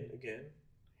Boxing. And again,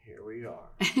 here we are.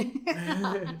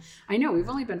 I know, we've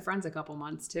only been friends a couple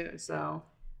months too, so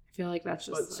I feel like that's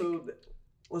just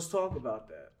let's talk about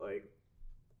that. Like,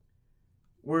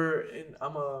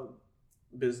 I'm a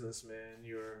businessman,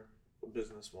 you're a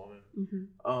businesswoman.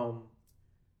 Mm-hmm.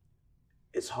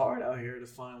 It's hard out here to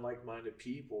find like-minded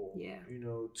people,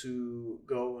 to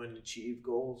go and achieve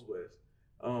goals with.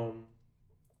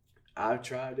 I've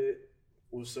tried it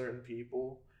with certain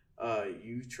people.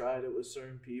 You've tried it with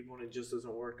certain people, and it just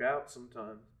doesn't work out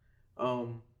sometimes.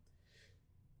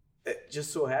 It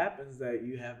just so happens that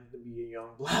you happen to be a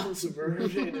young Black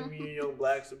suburban and me a young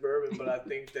Black suburban, but I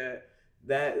think that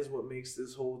is what makes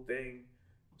this whole thing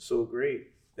so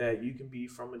great, that you can be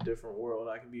from a different world,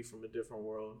 I can be from a different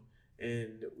world,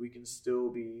 and we can still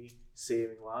be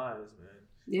saving lives, man.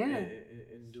 Yeah.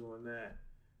 And doing that.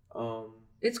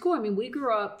 It's cool. I mean, we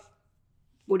grew up,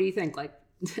 what do you think, like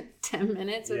 10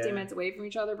 minutes, 15 minutes away from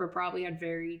each other, but probably had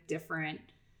very different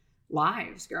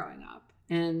lives growing up.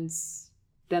 And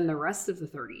then the rest of the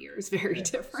 30 years, very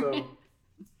different.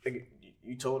 So,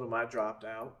 you told him I dropped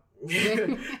out.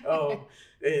 And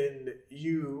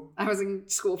I was in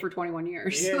school for 21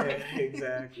 years. Yeah,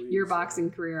 exactly. Your boxing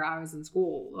career, I was in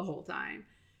school the whole time.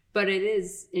 But it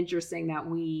is interesting that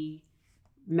we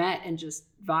met and just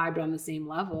vibed on the same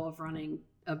level of running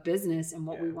a business and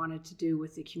what we wanted to do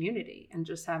with the community, and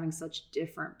just having such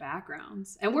different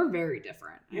backgrounds. And we're very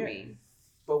different. I mean,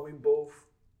 but we both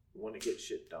want to get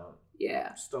shit done.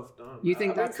 Yeah. Stuff done. You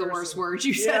think that's the worst word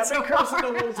you said so far? I've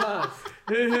been cursing the whole time.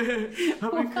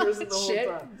 I've been cursing the whole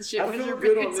time. I feel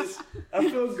good on this. I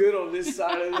feel good on this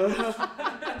side of the...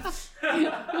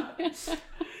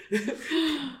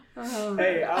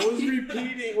 Hey, I was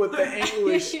repeating what the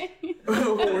English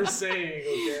were saying,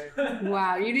 okay?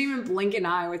 Wow, you didn't even blink an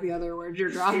eye with the other words you're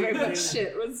dropping. That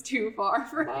shit was too far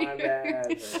for you. My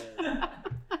bad, man.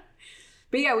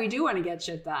 But yeah, we do want to get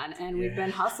shit done, and we've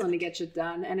been hustling to get shit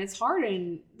done, and it's hard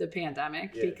in the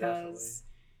pandemic because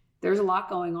there's a lot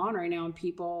going on right now, and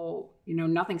people, no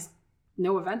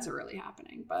events are really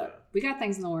happening, but we got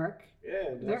things in the work. Yeah,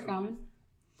 definitely. They're coming.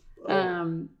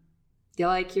 Do you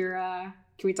like your?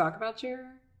 Can we talk about your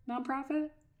nonprofit?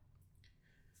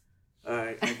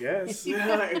 I guess.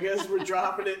 I guess we're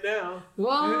dropping it now.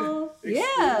 Well,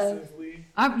 yeah.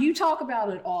 You talk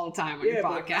about it all the time on your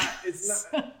podcast. It's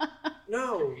not.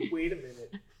 No, wait a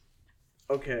minute.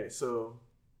 Okay, so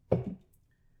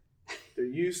there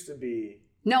used to be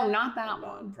no, not that a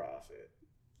one. Nonprofit.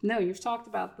 No, you've talked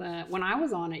about when I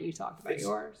was on it. You talked about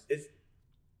yours.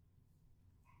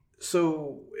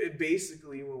 So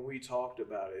basically, when we talked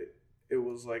about it, it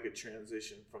was like a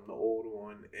transition from the old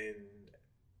one and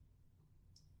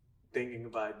thinking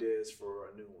of ideas for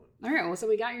a new one. All right, well, so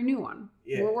we got your new one.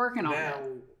 Yeah, we're working on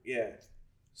it. Yeah.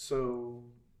 So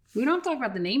we don't have to talk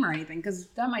about the name or anything because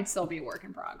that might still be a work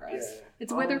in progress. Yeah.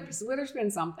 It's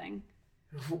Witherspoon something.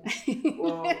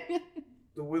 Well,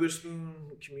 the Witherspoon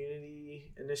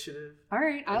Community Initiative. All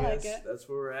right, I like it. That's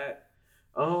where we're at.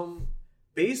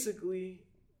 Basically,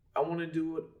 I want to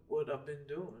do what I've been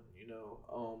doing.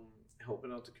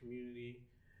 Helping out the community.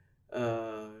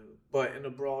 But in a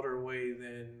broader way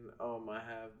than I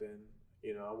have been.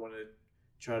 I want to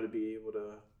try to be able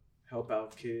to help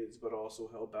out kids, but also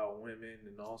help out women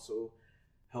and also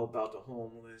help out the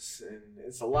homeless. And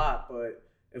it's a lot, but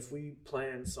if we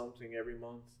plan something every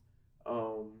month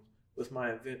with my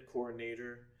event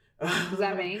coordinator. Is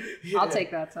that me? Yeah. I'll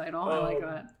take that title. I like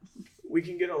that. We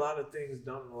can get a lot of things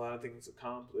done and a lot of things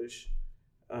accomplished.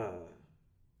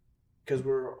 Because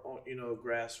we're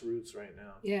grassroots right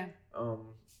now. Yeah.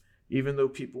 Even though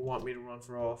people want me to run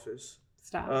for office.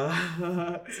 Stop.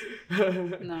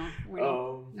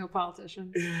 No, no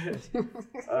politician.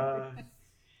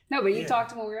 No, but you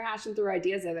talked when we were hashing through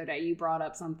ideas the other day. You brought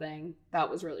up something that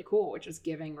was really cool, which is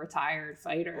giving retired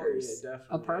fighters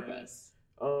a purpose.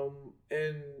 Yeah.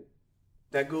 And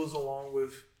that goes along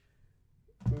with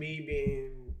me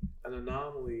being an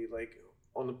anomaly, like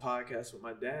on the podcast with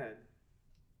my dad.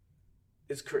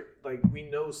 It's like we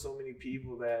know so many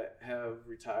people that have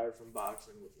retired from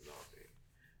boxing with nothing,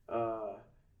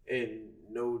 and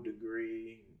no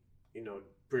degree,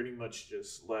 pretty much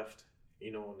just left,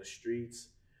 on the streets.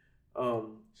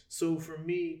 So for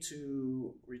me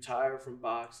to retire from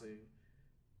boxing,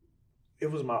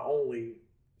 it was my only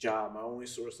job, my only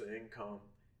source of income,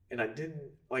 and I did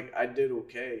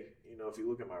okay. If you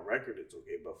look at my record, it's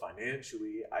okay, but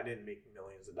financially, I didn't make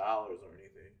millions of dollars or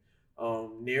anything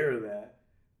near that.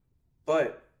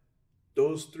 But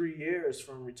those 3 years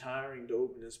from retiring to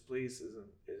open this place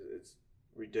it's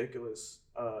ridiculous.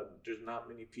 There's not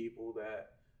many people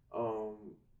that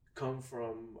come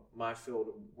from my field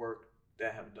of work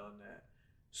that have done that.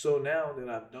 So now that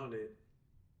I've done it,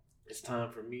 it's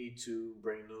time for me to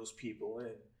bring those people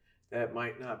in that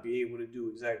might not be able to do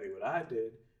exactly what I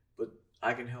did, but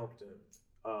I can help them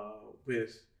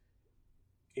with,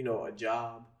 a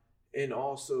job. And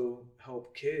also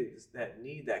help kids that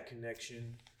need that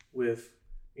connection with,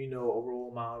 a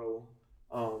role model.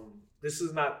 This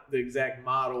is not the exact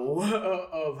model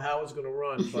of how it's going to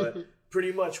run, but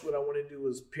pretty much what I want to do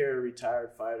is pair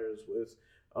retired fighters with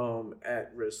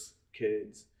at-risk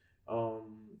kids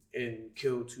and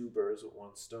kill two birds with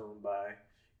one stone by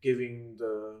giving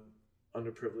the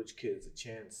underprivileged kids a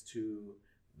chance to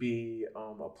be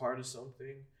a part of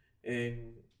something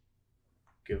and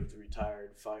give the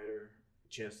retired fighter a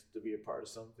chance to be a part of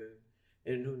something.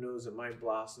 And who knows, it might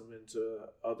blossom into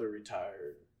other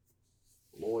retired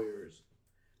lawyers.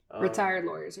 Retired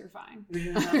lawyers are fine.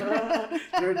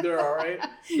 they're all right.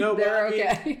 No, they're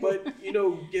okay. But,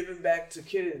 giving back to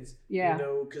kids,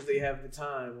 because they have the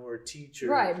time, or teachers.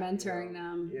 Right, mentoring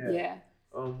them. Yeah.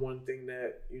 One thing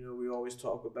that, we always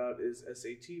talk about is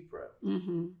SAT prep,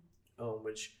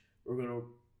 which we're going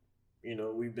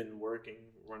to, we've been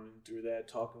running through that,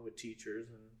 talking with teachers,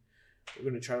 and we're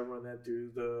going to try to run that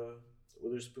through the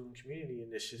Witherspoon Community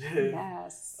Initiative.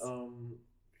 Yes.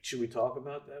 Should we talk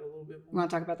about that a little bit more? You want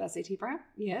to talk about the SAT prep?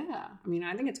 Yeah. I mean,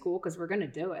 I think it's cool because we're going to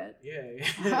do it.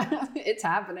 Yeah. It's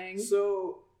happening.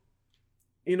 So,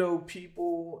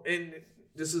 people, and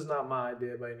this is not my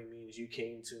idea by any means. You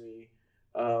came to me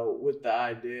with the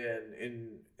idea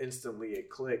and instantly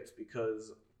it clicked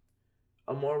because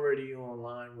I'm already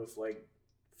online with like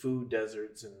food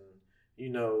deserts and,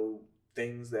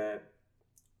 things that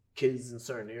kids in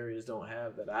certain areas don't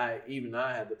have that I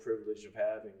had the privilege of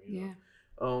having, Yeah.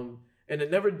 And it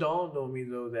never dawned on me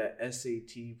though that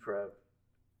SAT prep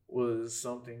was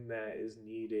something that is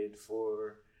needed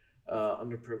for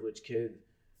underprivileged kids.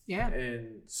 Yeah.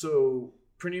 And so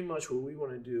pretty much what we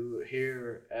want to do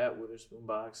here at Witherspoon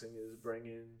Boxing is bring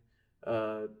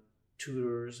in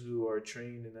tutors who are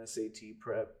trained in SAT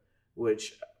prep,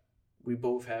 which we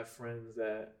both have friends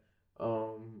that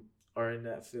are in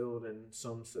that field, and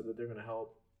some said that they're going to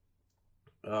help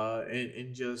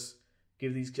and just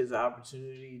give these kids the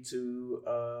opportunity to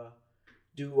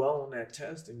do well on that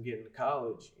test and get into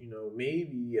college. You know,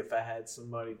 maybe if I had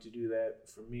somebody to do that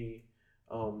for me,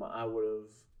 I would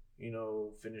have, you know,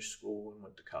 finished school and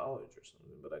went to college or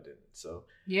something, but I didn't. So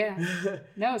yeah,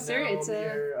 no, seriously, it's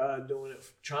here doing it,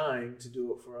 trying to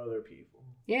do it for other people.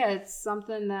 Yeah, it's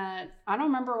something that I don't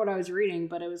remember what I was reading,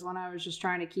 but it was when I was just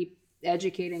trying to keep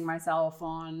educating myself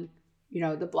on, you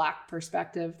know, the Black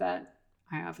perspective that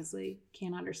I obviously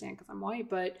can't understand because I'm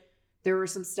white, but there were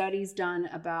some studies done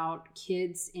about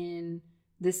kids in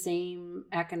the same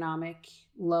economic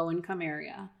low-income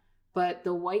area, but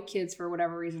the white kids, for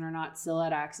whatever reason or not, still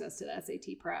had access to the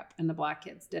SAT prep, and the Black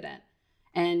kids didn't.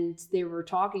 And they were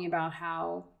talking about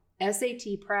how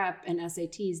SAT prep and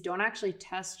SATs don't actually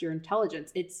test your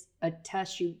intelligence. It's a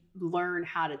test you learn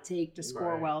how to take to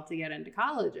score well to get into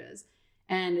colleges.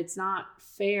 And it's not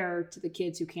fair to the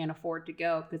kids who can't afford to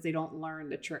go because they don't learn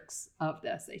the tricks of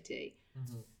the SAT.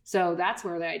 Mm-hmm. So that's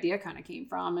where the idea kind of came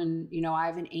from. And, you know, I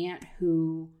have an aunt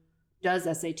who does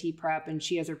SAT prep and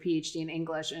she has her PhD in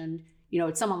English. And, you know,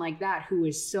 it's someone like that who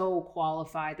is so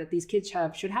qualified that these kids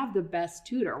should have the best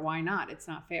tutor. Why not? It's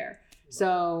not fair. Right.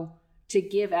 So to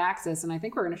give access, and I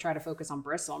think we're going to try to focus on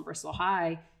Bristol and Bristol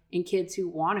High in kids who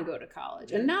want to go to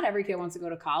college. Yeah. And not every kid wants to go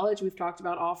to college. We've talked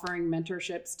about offering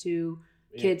mentorships to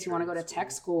kids who want to go to tech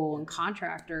school and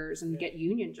contractors and get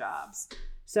union jobs.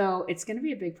 So it's going to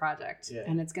be a big project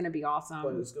and it's going to be awesome.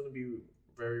 But it's going to be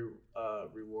very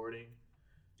rewarding.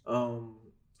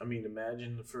 I mean,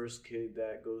 imagine the first kid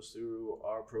that goes through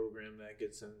our program that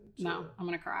gets into No, I'm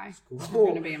going to cry. School. It's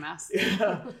going to be a mess.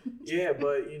 Yeah,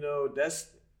 but, you know, that's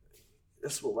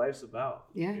what life's about.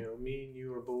 Yeah. You know, me and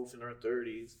you are both in our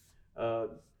 30s.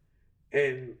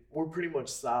 And we're pretty much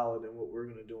solid in what we're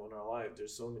going to do in our life.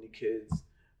 There's so many kids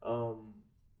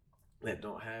that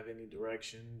don't have any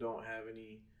direction, don't have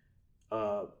any,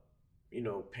 you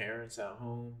know, parents at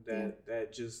home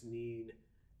that just need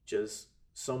just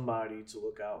somebody to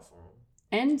look out for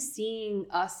them. And seeing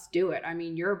us do it. I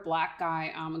mean, you're a Black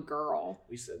guy, I'm a girl.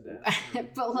 We said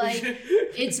that. But, like,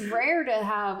 it's rare to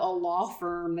have a law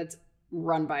firm that's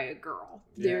run by a girl.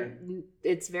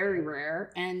 It's very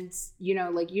rare. And, you know,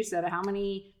 like you said, how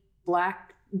many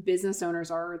Black business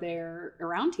owners are there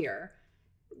around here?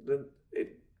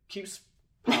 It keeps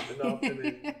popping up and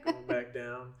then going back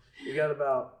down. You got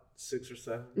about 6 or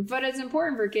 7. But it's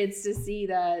important for kids to see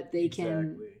that they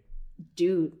can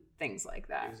do things like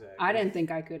that. Exactly. I didn't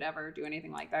think I could ever do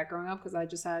anything like that growing up because I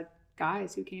just had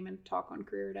guys who came and talk on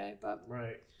career day. But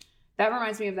that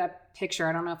reminds me of that picture.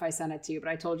 I don't know if I sent it to you, but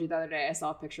I told you the other day I saw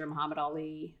a picture of Muhammad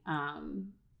Ali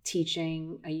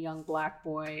teaching a young Black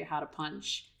boy how to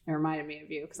punch. It reminded me of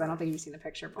you because I don't think you've seen the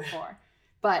picture before.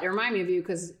 But it reminded me of you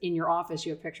because in your office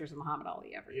you have pictures of Muhammad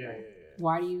Ali every day. Yeah.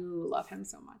 Why do you love him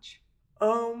so much?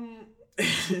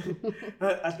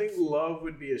 I think love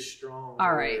would be a strong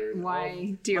All right. Word.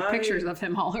 Why do you have pictures of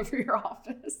him all over your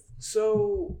office?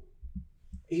 So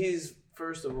he's,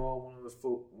 first of all, one of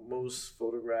the most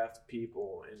photographed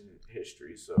people in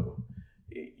history. So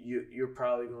you're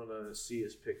probably going to see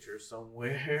his picture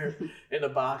somewhere in a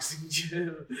boxing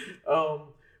gym.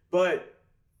 But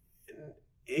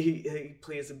he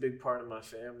plays a big part in my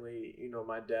family. You know,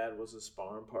 my dad was a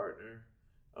sparring partner.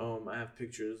 I have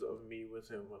pictures of me with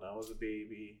him when I was a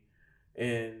baby.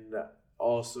 And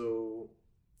also,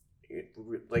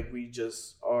 like, we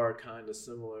just are kind of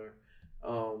similar.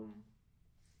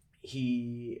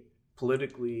 He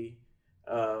politically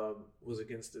was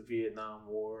against the Vietnam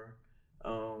War.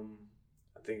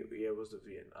 I think, it was the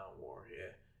Vietnam War,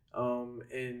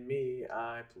 and me,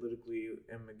 I politically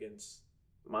am against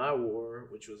my war,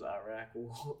 which was Iraq,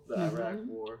 the Iraq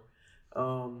War.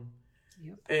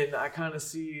 And I kind of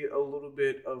see a little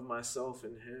bit of myself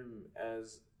in him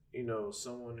as, you know,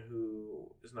 someone who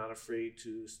is not afraid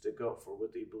to stick up for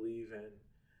what they believe in,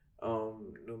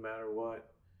 no matter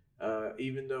what.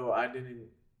 Even though I didn't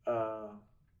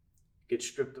get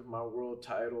stripped of my world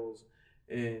titles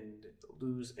and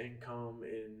lose income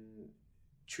and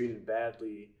treated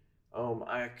badly,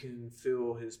 I can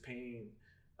feel his pain.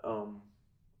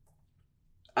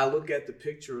 I look at the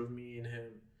picture of me and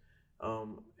him,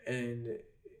 and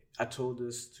I told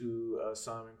this to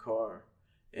Simon Carr,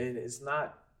 and it's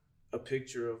not a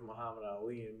picture of Muhammad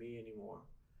Ali and me anymore.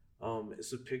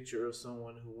 It's a picture of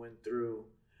someone who went through,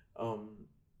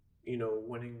 you know,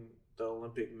 winning the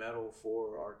Olympic medal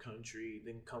for our country,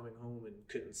 then coming home and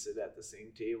couldn't sit at the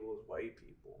same table as white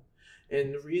people.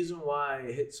 And the reason why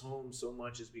it hits home so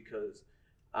much is because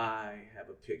I have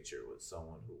a picture with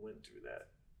someone who went through that.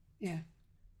 Yeah.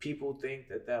 People think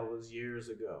that that was years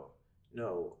ago.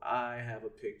 No, I have a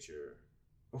picture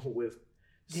with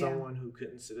someone who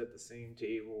couldn't sit at the same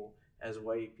table as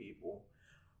white people.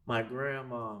 My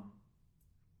grandma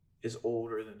is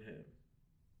older than him.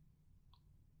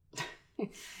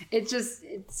 It's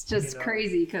just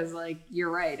crazy because, like,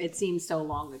 you're right. It seems so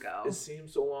long ago. It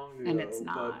seems so long ago, and it's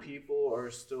not. But people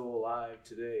are still alive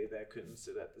today that couldn't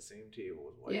sit at the same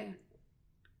table as white people.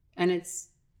 And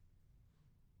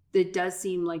it does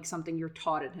seem like something you're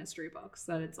taught in history books,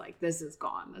 that it's like, this is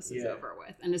gone, this is over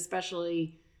with. And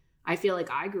especially, I feel like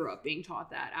I grew up being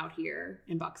taught that out here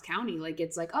in Bucks County. Like,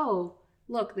 it's like, oh,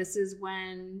 look, this is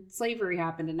when slavery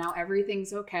happened and now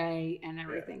everything's okay and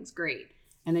everything's great.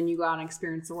 And then you go out and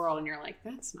experience the world and you're like,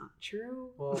 that's not true.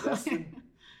 Well, that's the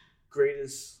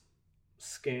greatest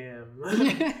scam.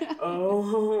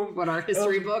 What are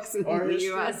history books in the U.S.?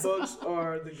 Our history books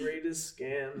are the greatest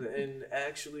scams, and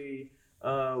actually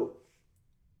the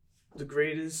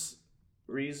greatest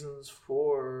reasons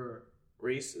for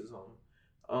racism.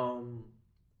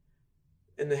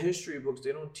 In the history books,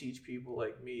 they don't teach people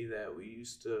like me that we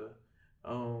used to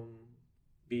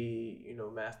be,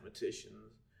 mathematicians.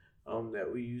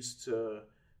 That we used to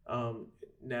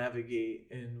navigate,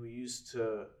 and we used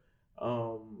to,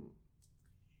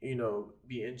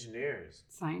 be engineers.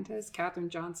 Scientists. Katherine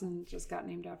Johnson just got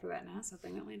named after that NASA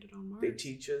thing that landed on Mars. They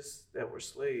teach us that we're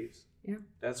slaves. Yeah.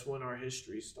 That's when our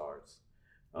history starts.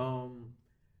 And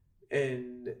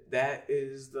that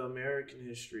is the American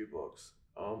history books.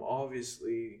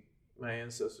 Obviously, my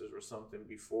ancestors were something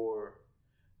before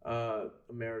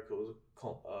America was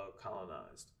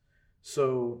colonized.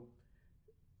 So,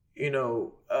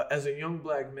 as a young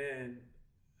black man,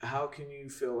 how can you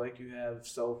feel like you have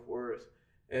self-worth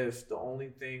if the only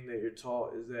thing that you're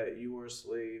taught is that you were a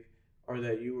slave or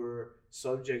that you were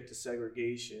subject to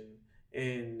segregation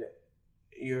and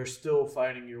you're still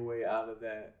fighting your way out of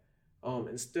that?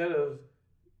 Instead of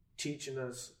teaching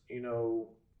us,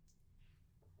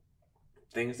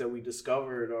 things that we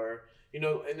discovered or, and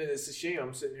it's a shame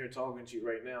I'm sitting here talking to you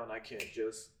right now and I can't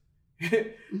just...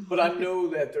 But I know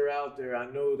that they're out there. I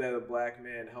know that a black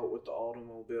man helped with the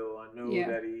automobile. I know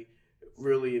that he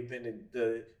really invented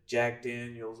the Jack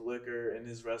Daniels liquor and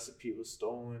his recipe was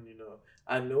stolen.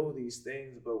 I know these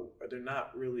things, but they're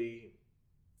not really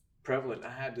prevalent. I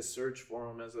had to search for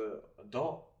them as an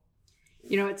adult.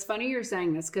 It's funny you're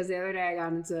saying this because the other day I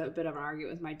got into a bit of an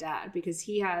argument with my dad because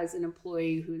he has an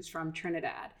employee who's from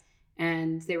Trinidad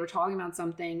and they were talking about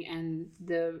something and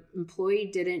the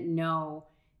employee didn't know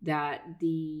that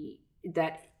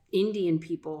Indian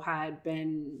people had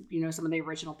been, some of the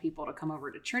original people to come over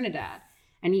to Trinidad.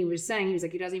 And he was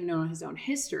like, he doesn't even know his own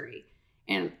history.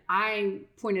 And I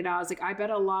pointed out, I was like, I bet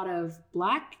a lot of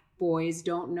black boys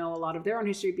don't know a lot of their own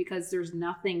history because there's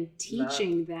nothing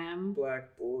teaching them.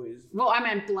 Black boys. Well, I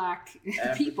meant black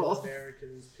people.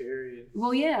 Americans, period.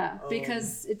 Well, yeah,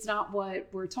 because it's not what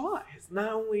we're taught. It's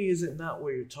not only is it not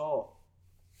what you're taught.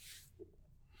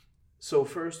 So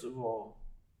first of all,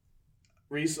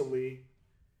 recently,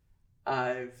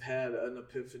 I've had an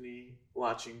epiphany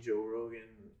watching Joe Rogan,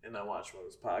 and I watched one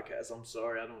of his podcasts. I'm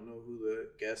sorry, I don't know who the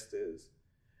guest is.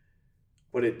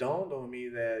 But it dawned on me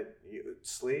that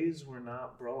slaves were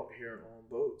not brought here on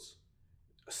boats.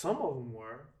 Some of them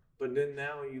were, but then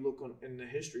now you look in the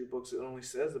history books, it only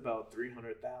says about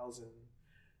 300,000.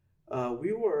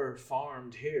 We were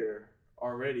farmed here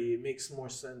already. It makes more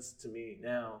sense to me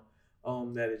now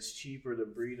that it's cheaper to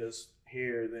breed us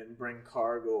here than bring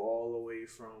cargo all the way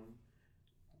from,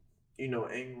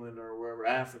 England or wherever,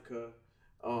 Africa.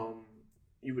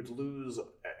 You would lose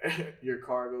your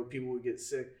cargo. People would get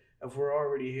sick. If we're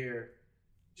already here,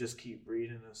 just keep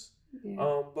breeding us.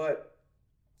 Yeah. But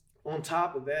on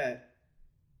top of that,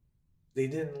 they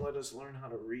didn't let us learn how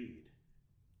to read.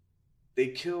 They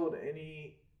killed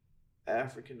any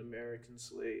African American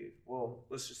slave, well,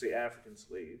 let's just say African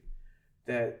slave,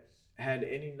 that had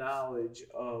any knowledge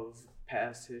of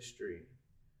past history,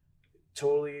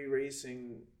 totally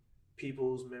erasing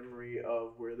people's memory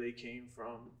of where they came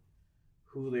from,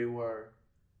 who they were.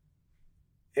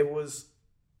 It was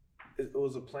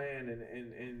a plan,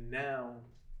 and now,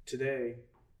 today,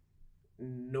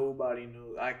 nobody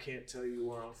knows. I can't tell you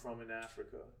where I'm from in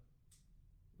Africa.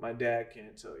 My dad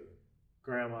can't tell you.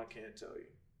 Grandma can't tell you.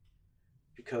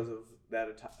 Because of that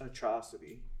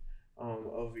atrocity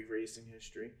of erasing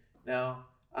history. Now,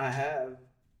 I have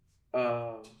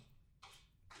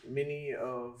many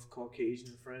of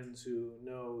Caucasian friends who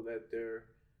know that they're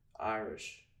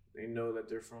Irish. They know that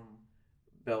they're from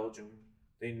Belgium.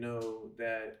 They know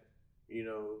that, you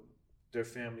know, their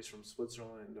family's from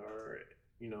Switzerland, or,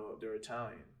 you know, they're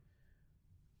Italian.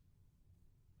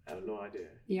 I have no idea.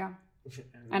 Yeah.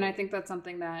 And I think that's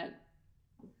something that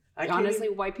honestly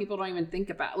white people don't even think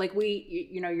about. Like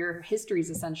you know, your history is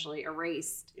essentially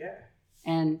erased. Yeah.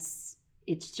 And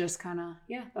it's just kind of,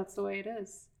 yeah, that's the way it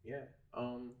is. Yeah.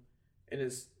 And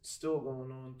it's still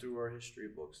going on through our history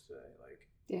books today. Like,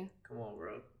 yeah. Come on,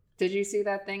 bro. Did you see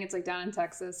that thing? It's like down in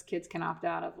Texas, kids can opt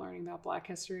out of learning about Black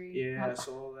history. Yeah, I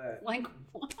saw that. Like,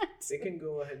 what? They can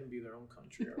go ahead and be their own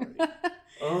country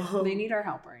already. They need our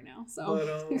help right now.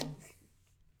 So, but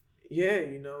yeah,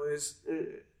 you know,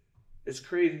 it's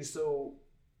crazy. So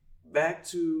back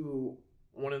to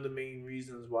one of the main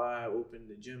reasons why I opened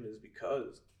the gym is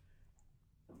because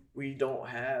we don't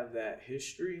have that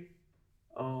history.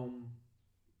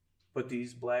 But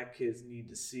these Black kids need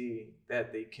to see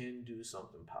that they can do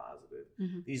something positive.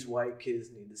 Mm-hmm. These white kids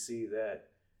need to see that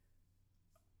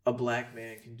a Black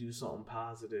man can do something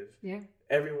positive. Yeah.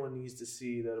 Everyone needs to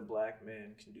see that a Black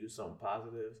man can do something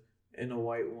positive, and a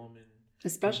white woman,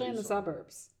 especially in the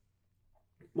suburbs.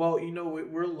 Well, you know,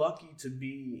 we're lucky to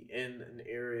be in an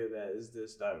area that is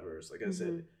this diverse. Like I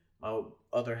said, my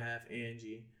other half,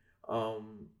 Angie,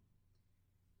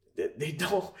 they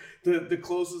don't, the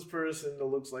closest person that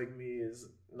looks like me is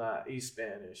not, he's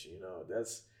Spanish, you know,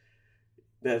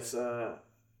 that's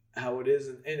how it is.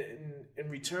 And in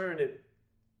return,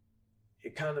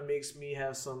 it kind of makes me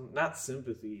have some, not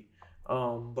sympathy,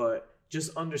 but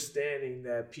just understanding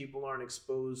that people aren't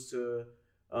exposed to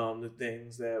the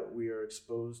things that we are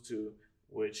exposed to,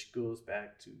 which goes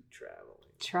back to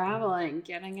traveling,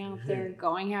 getting out there,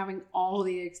 going, having all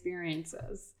the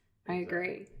experiences. Exactly. I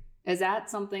agree. Is that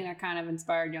something that kind of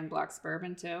inspired Young Black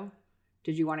Suburban too?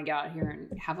 Did you want to get out here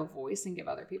and have a voice and give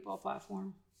other people a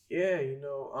platform? Yeah, you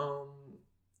know,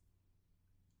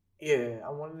 yeah, I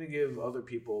wanted to give other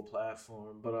people a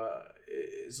platform, but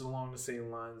it's along the same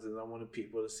lines as I wanted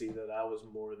people to see that I was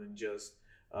more than just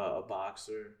a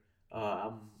boxer.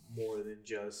 I'm more than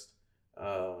just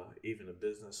even a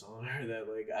business owner. That,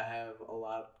 like, I have a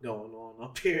lot going on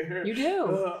up here. You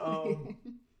do.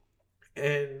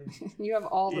 And you have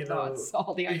all the thoughts,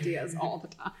 all the ideas, all the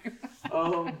time.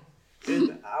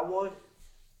 And I want,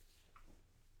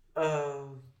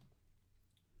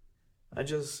 I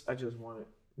just want it.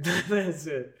 That's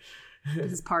it.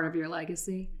 This is part of your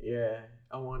legacy. Yeah,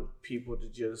 I want people to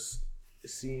just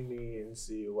see me and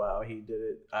see, wow, he did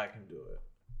it. I can do it.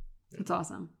 That's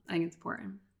awesome. I think it's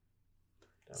important.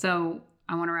 So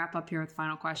I want to wrap up here with the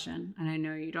final question. And I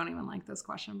know you don't even like this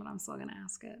question, but I'm still going to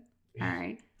ask it. All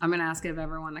right. I'm going to ask it of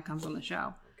everyone that comes on the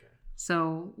show. Okay.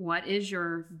 So what is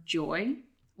your joy,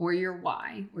 or your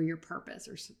why, or your purpose?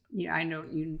 Or, yeah, I know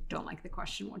you don't like the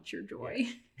question, what's your joy?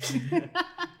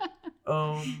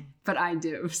 But I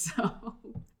do. So,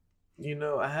 you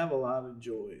know, I have a lot of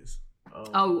joys.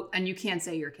 And you can't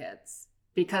say your kids,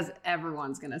 because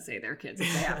everyone's going to say their kids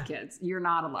if they have kids. You're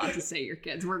not allowed to say your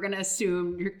kids. We're going to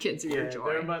assume your kids are your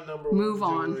joy. They're my number Move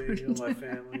one on. joy in my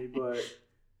family. But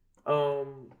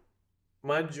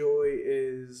my joy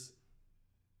is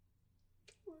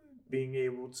being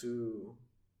able to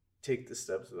take the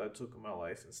steps that I took in my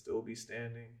life and still be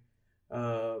standing.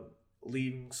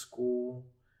 Leaving school,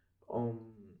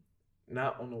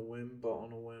 not on a whim, but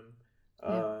on a whim.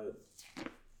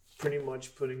 Pretty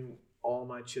much putting all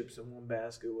my chips in one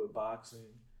basket with boxing,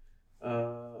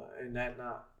 and that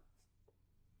not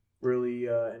really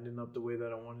ending up the way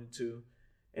that I wanted to.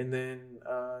 And then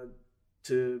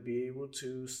to be able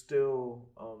to still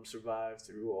survive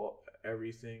through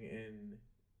everything and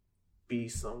be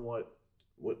somewhat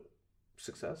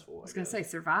successful. I was going to say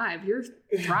survive. You're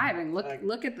thriving.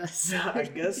 Look at this. I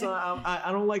guess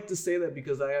I don't like to say that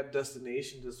because I have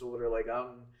destination disorder. Like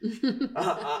I'm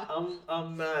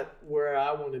not where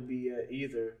I want to be at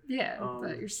either. Yeah,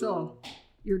 but you're still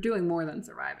you're doing more than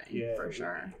surviving. Yeah, for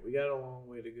sure. We got a long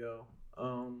way to go.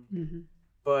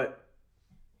 But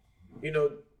you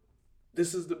know,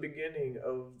 this is the beginning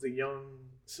of the Young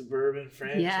Suburban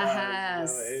franchise.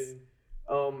 Yes. You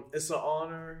know, and it's an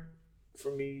honor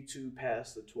for me to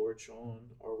pass the torch on,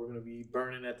 or we're going to be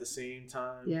burning at the same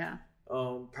time. Yeah.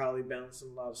 Probably bouncing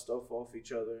a lot of stuff off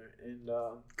each other and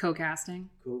co-casting.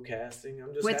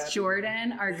 I'm just with happy.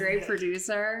 Jordan, our great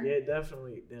producer. Yeah,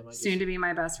 definitely. Damn, I soon to be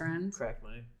my best friend. Crack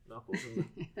my knuckles.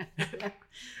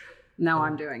 No,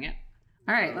 I'm doing it.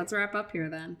 All right, let's wrap up here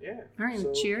then. Yeah. All right,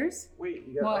 so, cheers. Wait,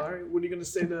 you got all right. What are you going to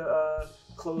say to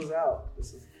close out?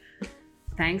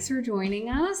 Thanks for joining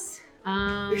us.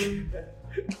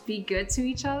 be good to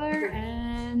each other,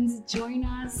 and join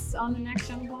us on the next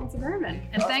Young Blonde Suburban.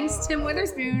 And thanks, Tim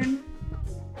Witherspoon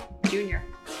Jr.